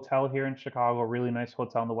hotel here in Chicago, a really nice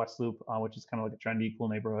hotel in the West Loop, which is kind of like a trendy, cool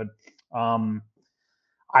neighborhood. Um,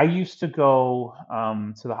 I used to go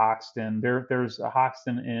to the Hoxton. There's a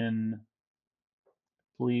Hoxton in,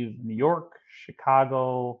 I believe, New York,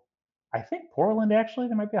 Chicago. I think Portland actually.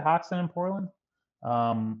 There might be a Hoxton in Portland.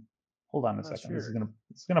 Um, hold on a I'm not second. sure. This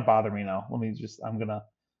is gonna bother me now. I'm gonna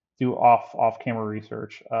do off camera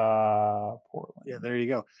research. Yeah, Portland. there you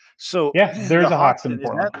go. So Yeah, the there's a Hoxton in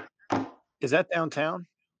Hoxton, Portland. is that downtown?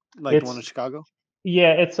 Like the one in It's Chicago?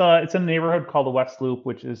 Yeah, it's a neighborhood called the West Loop,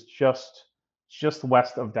 which is just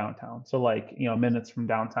west of downtown. So like, minutes from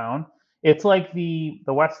downtown. It's like the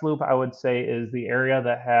West Loop, I would say, is the area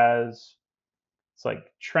that has, it's like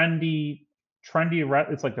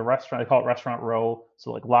it's like the restaurant, they call it Restaurant Row.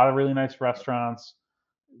 So like a lot of really nice restaurants,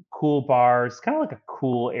 cool bars, kind of like a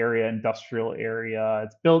cool area, industrial area.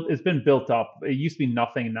 It's been built up. It used to be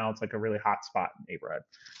nothing, now it's like a really hot spot neighborhood.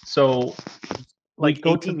 So we Like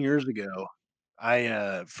go 18 to years ago,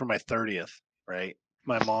 I for my 30th, right?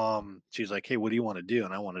 My mom, she's like, "Hey, what do you want to do?"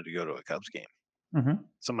 And I wanted to go to a Cubs game. Hmm.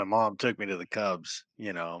 So my mom took me to the Cubs,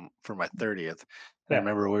 for my 30th. And I Yeah,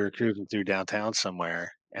 remember we were cruising through downtown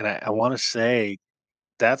somewhere, and I want to say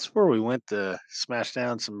that's where we went to smash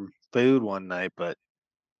down some food one night, but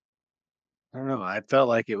I don't know. I felt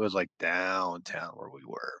like it was like downtown where we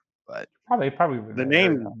were, but probably in the that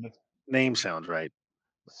area. name sounds right.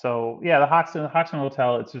 So yeah, the Hoxton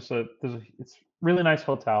Hotel. It's just it's really nice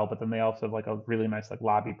hotel, but then they also have like a really nice like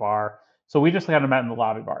lobby bar. So we just kind of met in the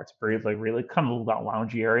lobby bar. It's pretty like really kind of a little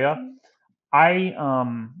loungy area.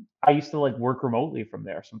 I used to like work remotely from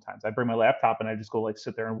there sometimes. I bring my laptop and I just go like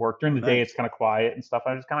sit there and work. During Oh, the day it's nice. kind of quiet and stuff.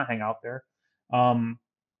 I just kind of hang out there. Um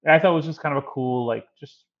I thought it was just kind of a cool, like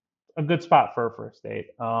just a good spot for a first date.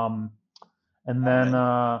 And then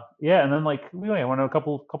Right. yeah, and then like we went on a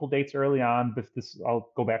couple dates early on, but this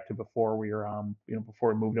I'll go back to before we were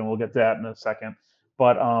before we moved in. We'll get to that in a second.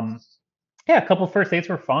 But yeah, a couple first dates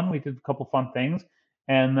were fun. We did a couple fun things,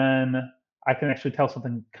 and then I can actually tell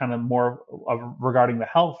something kind of more regarding the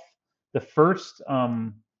health. The first,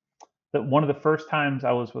 that one of the first times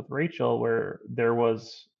I was with Rachel, where there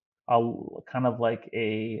was kind of like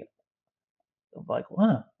a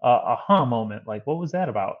moment. Like, what was that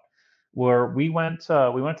about? Where we went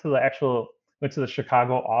to the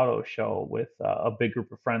Chicago Auto Show with a big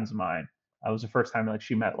group of friends of mine. That was the first time like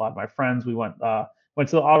she met a lot of my friends. We went to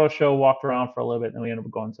the auto show, walked around for a little bit, and then we ended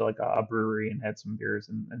up going to like a brewery and had some beers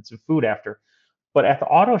and some food after. But at the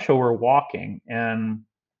auto show, we're walking, and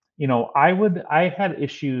I had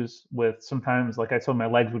issues with sometimes, like I told, my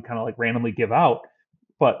legs would kind of like randomly give out.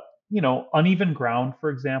 But uneven ground, for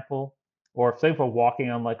example, or if say if we're walking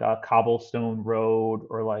on like a cobblestone road,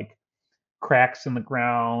 or like cracks in the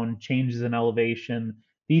ground, changes in elevation,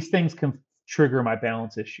 these things can trigger my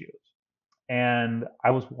balance issues. And I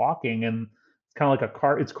was walking, and it's kind of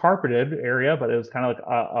like it's carpeted area, but it was kind of like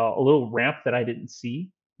a little ramp that I didn't see.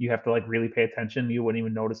 You have to like really pay attention. You wouldn't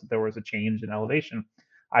even notice that there was a change in elevation.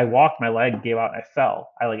 I walked, my leg gave out, and I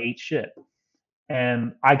fell. I like ate shit.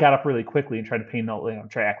 And I got up really quickly and tried to pay no,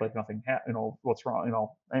 try to act like nothing, what's wrong,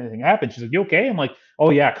 anything happened. She's like, "You okay?" I'm like, "Oh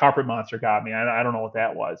yeah, carpet monster got me. I don't know what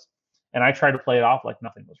that was." And I tried to play it off like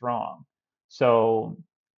nothing was wrong. So,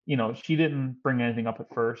 she didn't bring anything up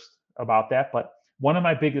at first about that. But one of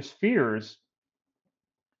my biggest fears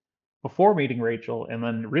before meeting Rachel, and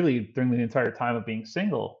then really during the entire time of being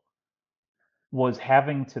single, was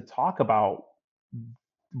having to talk about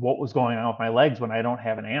what was going on with my legs when I don't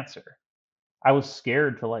have an answer. I was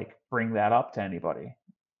scared to like bring that up to anybody.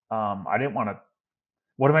 I didn't want to.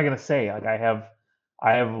 What am I going to say? Like I have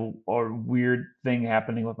a weird thing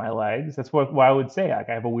happening with my legs. That's what I would say. Like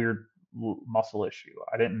I have a weird muscle issue.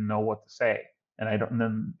 I didn't know what to say, and I don't. And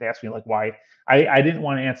then they asked me like why. I didn't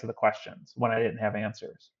want to answer the questions when I didn't have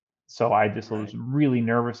answers. So I just was Right. really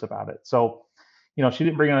nervous about it. So, she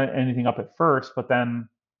didn't bring anything up at first, but then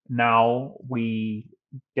now we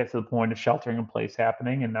get to the point of sheltering in place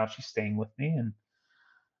happening, and now she's staying with me, and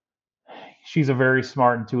she's a very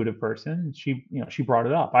smart, intuitive person. She brought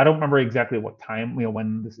it up. I don't remember exactly what time,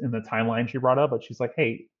 when this in the timeline she brought up, but she's like,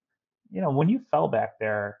 "Hey, when you fell back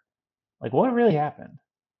there, like what really happened?"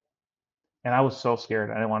 And I was so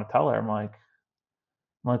scared. I didn't want to tell her.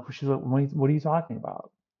 She's like, what are you talking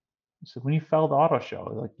about? She said, when you fell the auto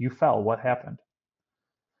show, like you fell, what happened?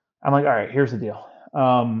 I'm like, all right, here's the deal.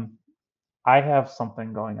 I have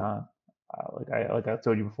something going on. Like I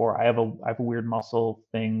told you before, I have a weird muscle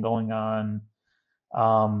thing going on.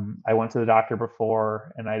 I went to the doctor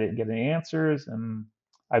before and I didn't get any answers, and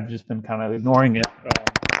I've just been kind of ignoring it.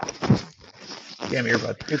 Damn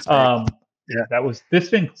earbud. It's all right. Yeah, this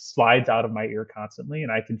thing slides out of my ear constantly,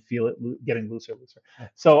 and I can feel it getting looser, looser.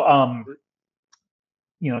 So,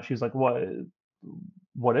 she's like,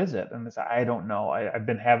 What is it?" And I don't know. I've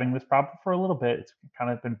been having this problem for a little bit. It's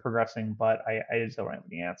kind of been progressing, but I just don't have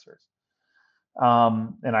any answers.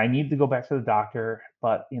 And I need to go back to the doctor,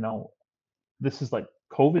 but this is like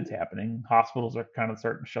COVID's happening. Hospitals are kind of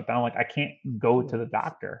starting to shut down. Like I can't go to the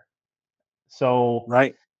doctor. So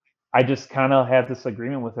Right. I just kind of had this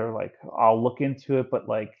agreement with her, like I'll look into it, but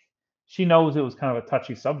like she knows it was kind of a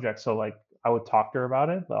touchy subject. So like I would talk to her about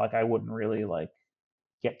it, but like I wouldn't really like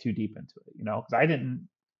get too deep into it, because I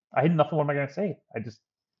had nothing. What am I going to say?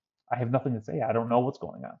 I have nothing to say. I don't know what's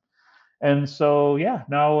going on. And so yeah,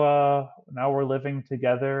 now we're living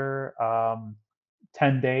together.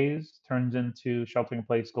 10 days turns into sheltering in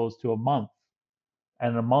place, goes to a month,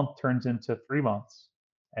 and a month turns into 3 months.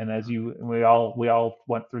 And we all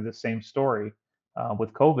went through the same story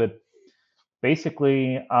with COVID.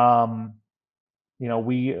 Basically,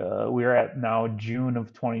 we are at now June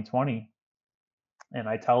of 2020, and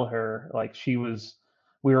I tell her like she was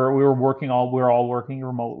we were all working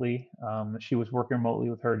remotely. She was working remotely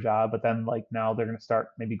with her job, but then like now they're going to start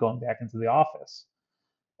maybe going back into the office,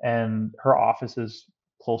 and her office is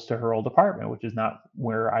close to her old apartment, which is not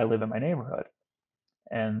where I live in my neighborhood.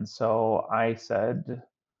 And so I said,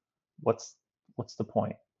 what's what's the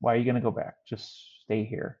point? Why are you going to go back? Just stay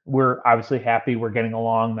here. We're obviously happy. We're getting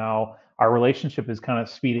along now. Our relationship is kind of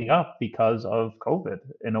speeding up because of COVID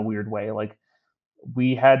in a weird way. Like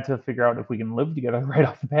we had to figure out if we can live together right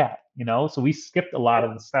off the bat, you know? So we skipped a lot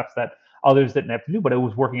of the steps that others didn't have to do, but it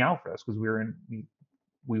was working out for us because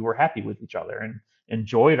we were happy with each other and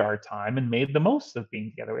enjoyed our time and made the most of being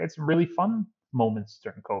together. We had some really fun moments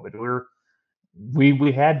during COVID.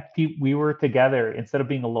 We were together instead of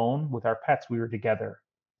being alone with our pets. We were together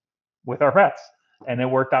with our pets, and it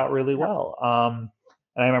worked out really Yeah. well.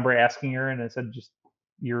 And I remember asking her, and I said, just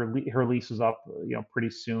her lease was up, pretty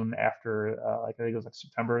soon after, like I think it was like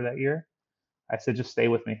September of that year. I said, just stay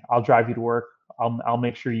with me. I'll drive you to work. I'll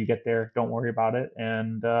make sure you get there. Don't worry about it.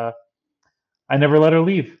 And I never let her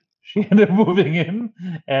leave. She ended up moving in,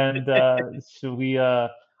 and so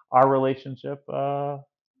our relationship,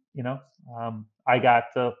 you know, I got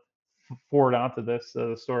to forward onto this.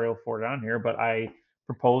 The story will forward on here, but I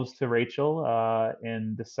proposed to Rachel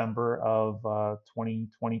in December of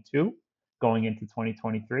 2022, going into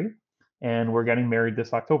 2023, and we're getting married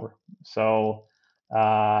this October. So, uh,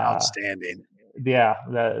 Outstanding. yeah,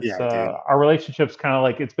 Yeah, that's dude. our relationship's kind of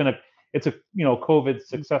like it's a COVID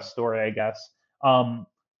success story, I guess.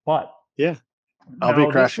 But Yeah. I'll be now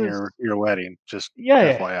this crashing is your wedding, just yeah,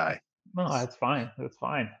 yeah. FYI. No, that's fine. That's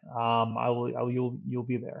fine. You'll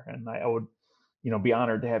be there, and I would, be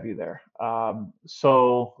honored to have you there.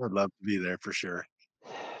 I'd love to be there for sure.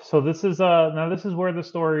 So this is now this is where the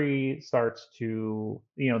story starts to,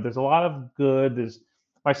 there's a lot of good.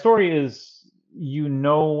 My story is,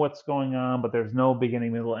 what's going on, but there's no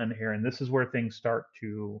beginning, middle, end here, and this is where things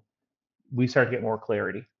we start to get more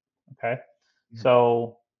clarity. Okay, Mhm.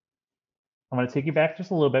 so I'm going to take you back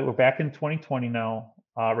just a little bit. We're back in 2020 now.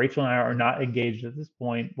 Rachel and I are not engaged at this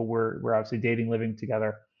point, but we're obviously dating, living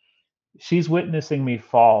together. She's witnessing me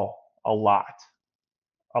fall a lot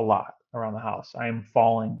around the house. I am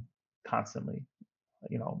falling constantly.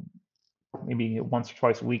 You know, maybe once or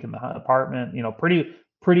twice a week in the apartment.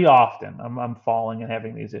 Pretty often. I'm falling and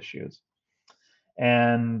having these issues.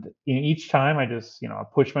 And each time I just I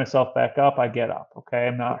push myself back up. I get up. Okay,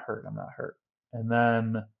 I'm not hurt. I'm not hurt. And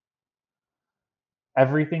then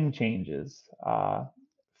everything changes.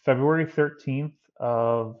 February 13th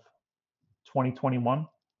of 2021,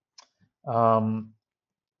 um,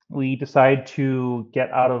 we decide to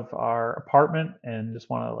get out of our apartment and just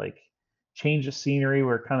want to like change the scenery.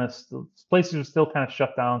 We're kind of places are still kind of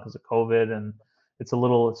shut down because of COVID, and it's still a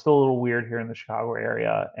little weird here in the Chicago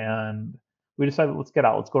area. And we decided, let's get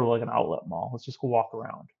out. Let's go to like an outlet mall. Let's just go walk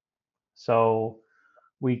around. So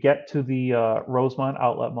we get to the Rosemont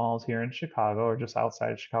outlet malls here in Chicago, or just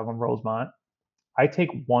outside of Chicago in Rosemont. I take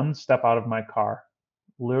one step out of my car,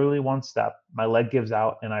 literally one step. My leg gives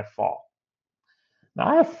out and I fall. Now,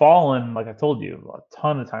 I have fallen, like I told you, a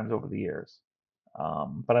ton of times over the years,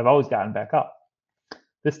 but I've always gotten back up.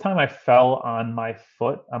 This time I fell on my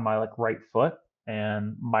foot, on my like right foot,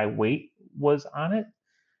 and my weight was on it,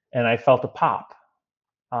 and I felt a pop.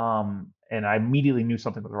 And I immediately knew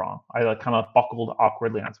something was wrong. I like kind of buckled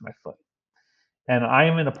awkwardly onto my foot. And I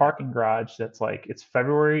am in a Yeah. parking garage that's like, it's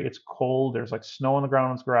February, it's cold, there's like snow on the ground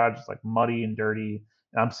in this garage, it's like muddy and dirty,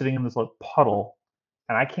 and I'm sitting in this like puddle,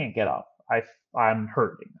 and I can't get up. I'm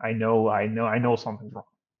hurting. I know something's wrong.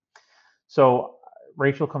 So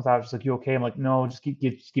Rachel comes out, she's like, "You okay?" I'm like, "No, just give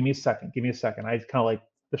me a second. Give me a second." I kind of like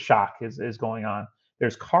the shock is going on.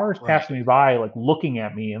 There's cars Right. passing me by, like looking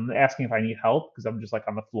at me and asking if I need help because I'm just like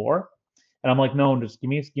on the floor. And I'm like, no, just give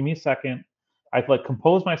me a second. I like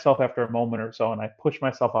compose myself after a moment or so, and I push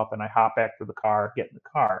myself up and I hop back to the car, get in the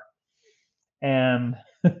car, and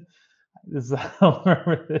this I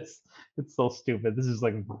remember this. It's so stupid. This is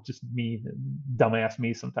like just me, dumbass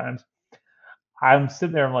me. Sometimes I'm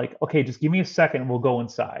sitting there. I'm like, okay, just give me a second. We'll go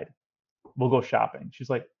inside. We'll go shopping. She's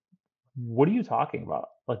like, what are you talking about?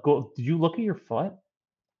 Like, go. Did you look at your foot?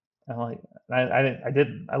 I'm like, I didn't. I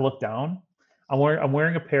didn't. I looked down. I'm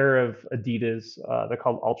wearing a pair of Adidas. They're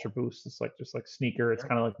called Ultra Boost. It's like just like sneaker. It's Yeah.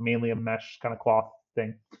 kind of like mainly a mesh kind of cloth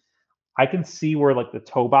thing. I can see where like the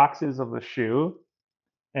toe box is of the shoe,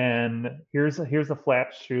 and here's a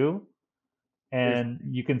flat shoe, Oof. and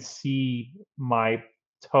you can see my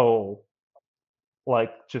toe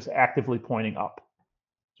like just actively pointing up,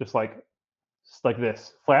 just like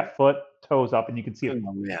this, flat foot, toes up, and you can see it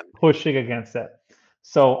Oh man. pushing against it.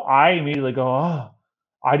 So I immediately go, oh.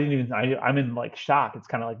 I'm in like shock. It's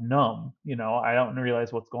kind of like numb, I don't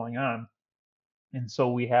realize what's going on. And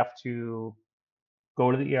so we have to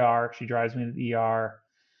go to the ER. She drives me to the ER.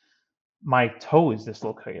 My toe is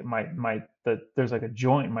dislocated. There's like a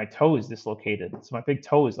joint in my toe is dislocated. So my big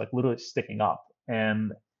toe is like literally sticking up,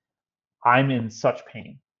 and I'm in such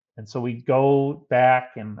pain. And so we go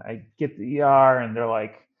back and I get the ER, and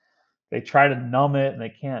they try to numb it and they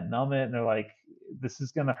can't numb it. And they're like, this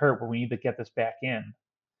is going to hurt, but we need to get this back in.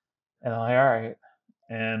 And I'm like, all right.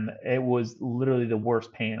 And it was literally the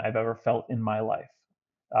worst pain I've ever felt in my life,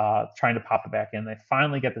 trying to pop it back in. They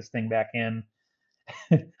finally get this thing back in.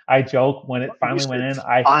 I joke when it finally went in.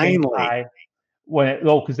 I think Finally.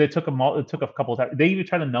 because it took a couple of times. They even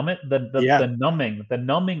tried to numb it. Yeah. The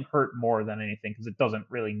numbing hurt more than anything because it doesn't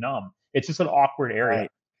really numb. It's just an awkward area.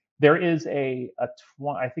 Right. There is I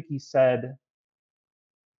think he said,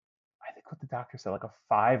 I think what the doctor said, like a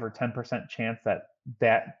 5 or 10% chance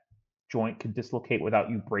that joint could dislocate without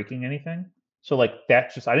you breaking anything. So like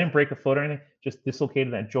that's just, I didn't break a foot or anything, just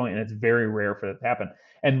dislocated that joint, and it's very rare for that to happen.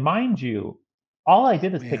 And mind you, all I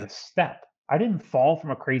did is take Man. a step. I didn't fall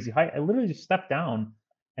from a crazy height. I literally just stepped down,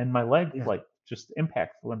 and my leg Yeah. like just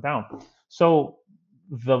impact went down. So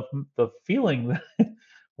the feeling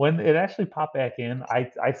when it actually popped back in,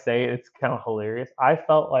 I say it's kind of hilarious. I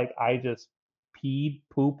felt like I just peed,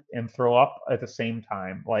 pooped, and throw up at the same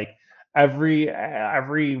time. Like every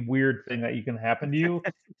weird thing that you can happen to you,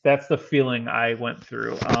 that's the feeling I went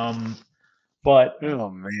through. But Oh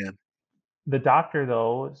man. the doctor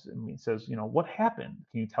though says, what happened?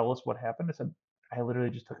 Can you tell us what happened? I said, I literally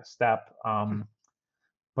just took a step.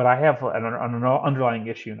 But I have an underlying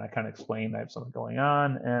issue, and I kind of explained I have something going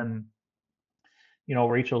on, and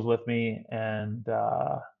Rachel's with me, and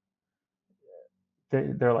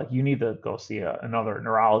they're like, you need to go see another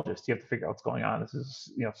neurologist. You have to figure out what's going on. This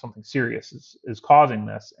is, something serious is causing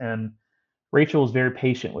this. And Rachel was very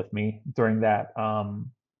patient with me during that.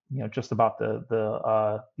 Just about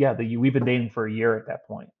we've been dating for a year at that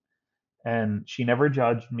point, and she never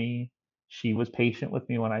judged me. She was patient with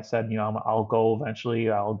me when I said, I'll go eventually.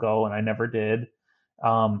 I'll go, and I never did.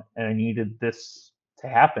 And I needed this to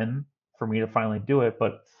happen for me to finally do it.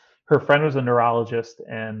 But her friend was a neurologist,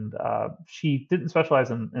 and she didn't specialize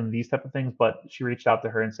in these type of things, but she reached out to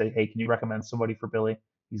her and said, hey, can you recommend somebody for Billy?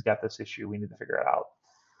 He's got this issue. We need to figure it out.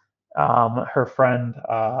 Her friend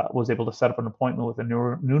was able to set up an appointment with a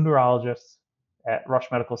new neurologist at Rush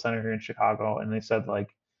Medical Center here in Chicago, and they said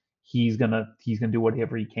like he's gonna do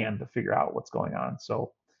whatever he can to figure out what's going on.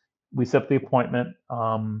 So we set up the appointment.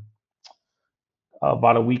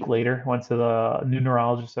 About a week later, went to the new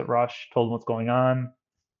neurologist at Rush, told him what's going on,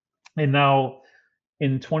 and now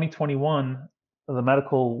in 2021, the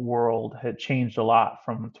medical world had changed a lot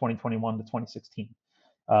from 2021 to 2016.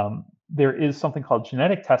 There is something called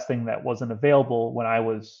genetic testing that wasn't available when I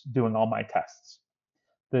was doing all my tests.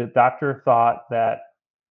 The doctor thought that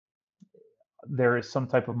there is some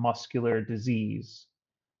type of muscular disease,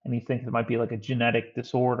 and he thinks it might be like a genetic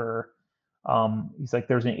disorder. He's like,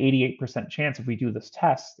 there's an 88% chance if we do this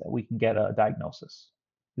test that we can get a diagnosis.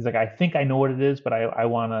 He's like, I think I know what it is, but I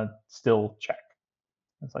want to still check.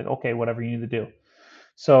 It's like, okay, whatever you need to do.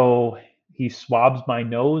 So he swabs my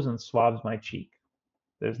nose and swabs my cheek.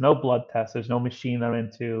 There's no blood test. There's no machine I'm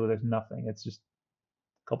into. There's nothing. It's just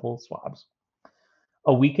a couple of swabs.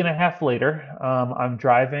 A week and a half later, I'm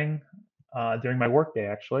driving during my workday.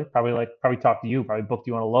 Actually, probably talked to you. Probably booked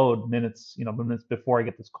you on a load minutes before I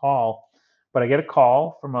get this call. But I get a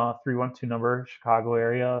call from a 312 number, Chicago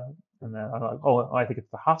area, and then I'm like, oh, I think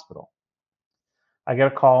it's the hospital. I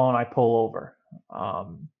get a call and I pull over.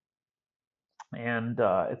 And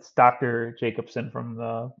it's Dr. Jacobson from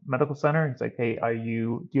the medical center. He's like, hey, do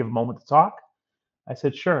you have a moment to talk? I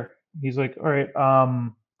said, sure. He's like, all right,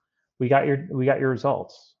 we got your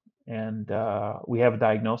results, and we have a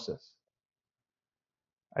diagnosis.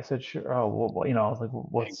 I said, sure. Oh, well, I was like,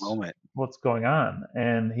 what's going on?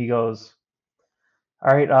 And he goes,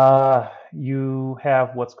 all right, you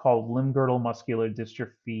have what's called limb-girdle muscular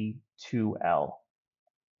dystrophy 2L.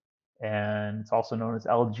 And it's also known as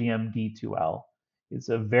LGMD2L. It's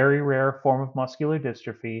a very rare form of muscular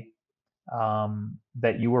dystrophy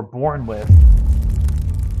that you were born with.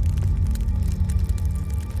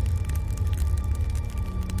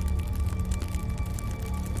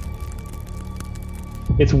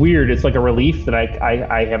 It's weird. It's like a relief that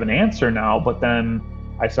I have an answer now, but then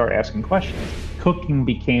I start asking questions. Cooking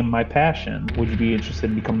became my passion. Would you be interested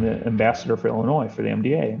in becoming the ambassador for Illinois for the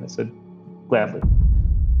MDA? And I said, gladly.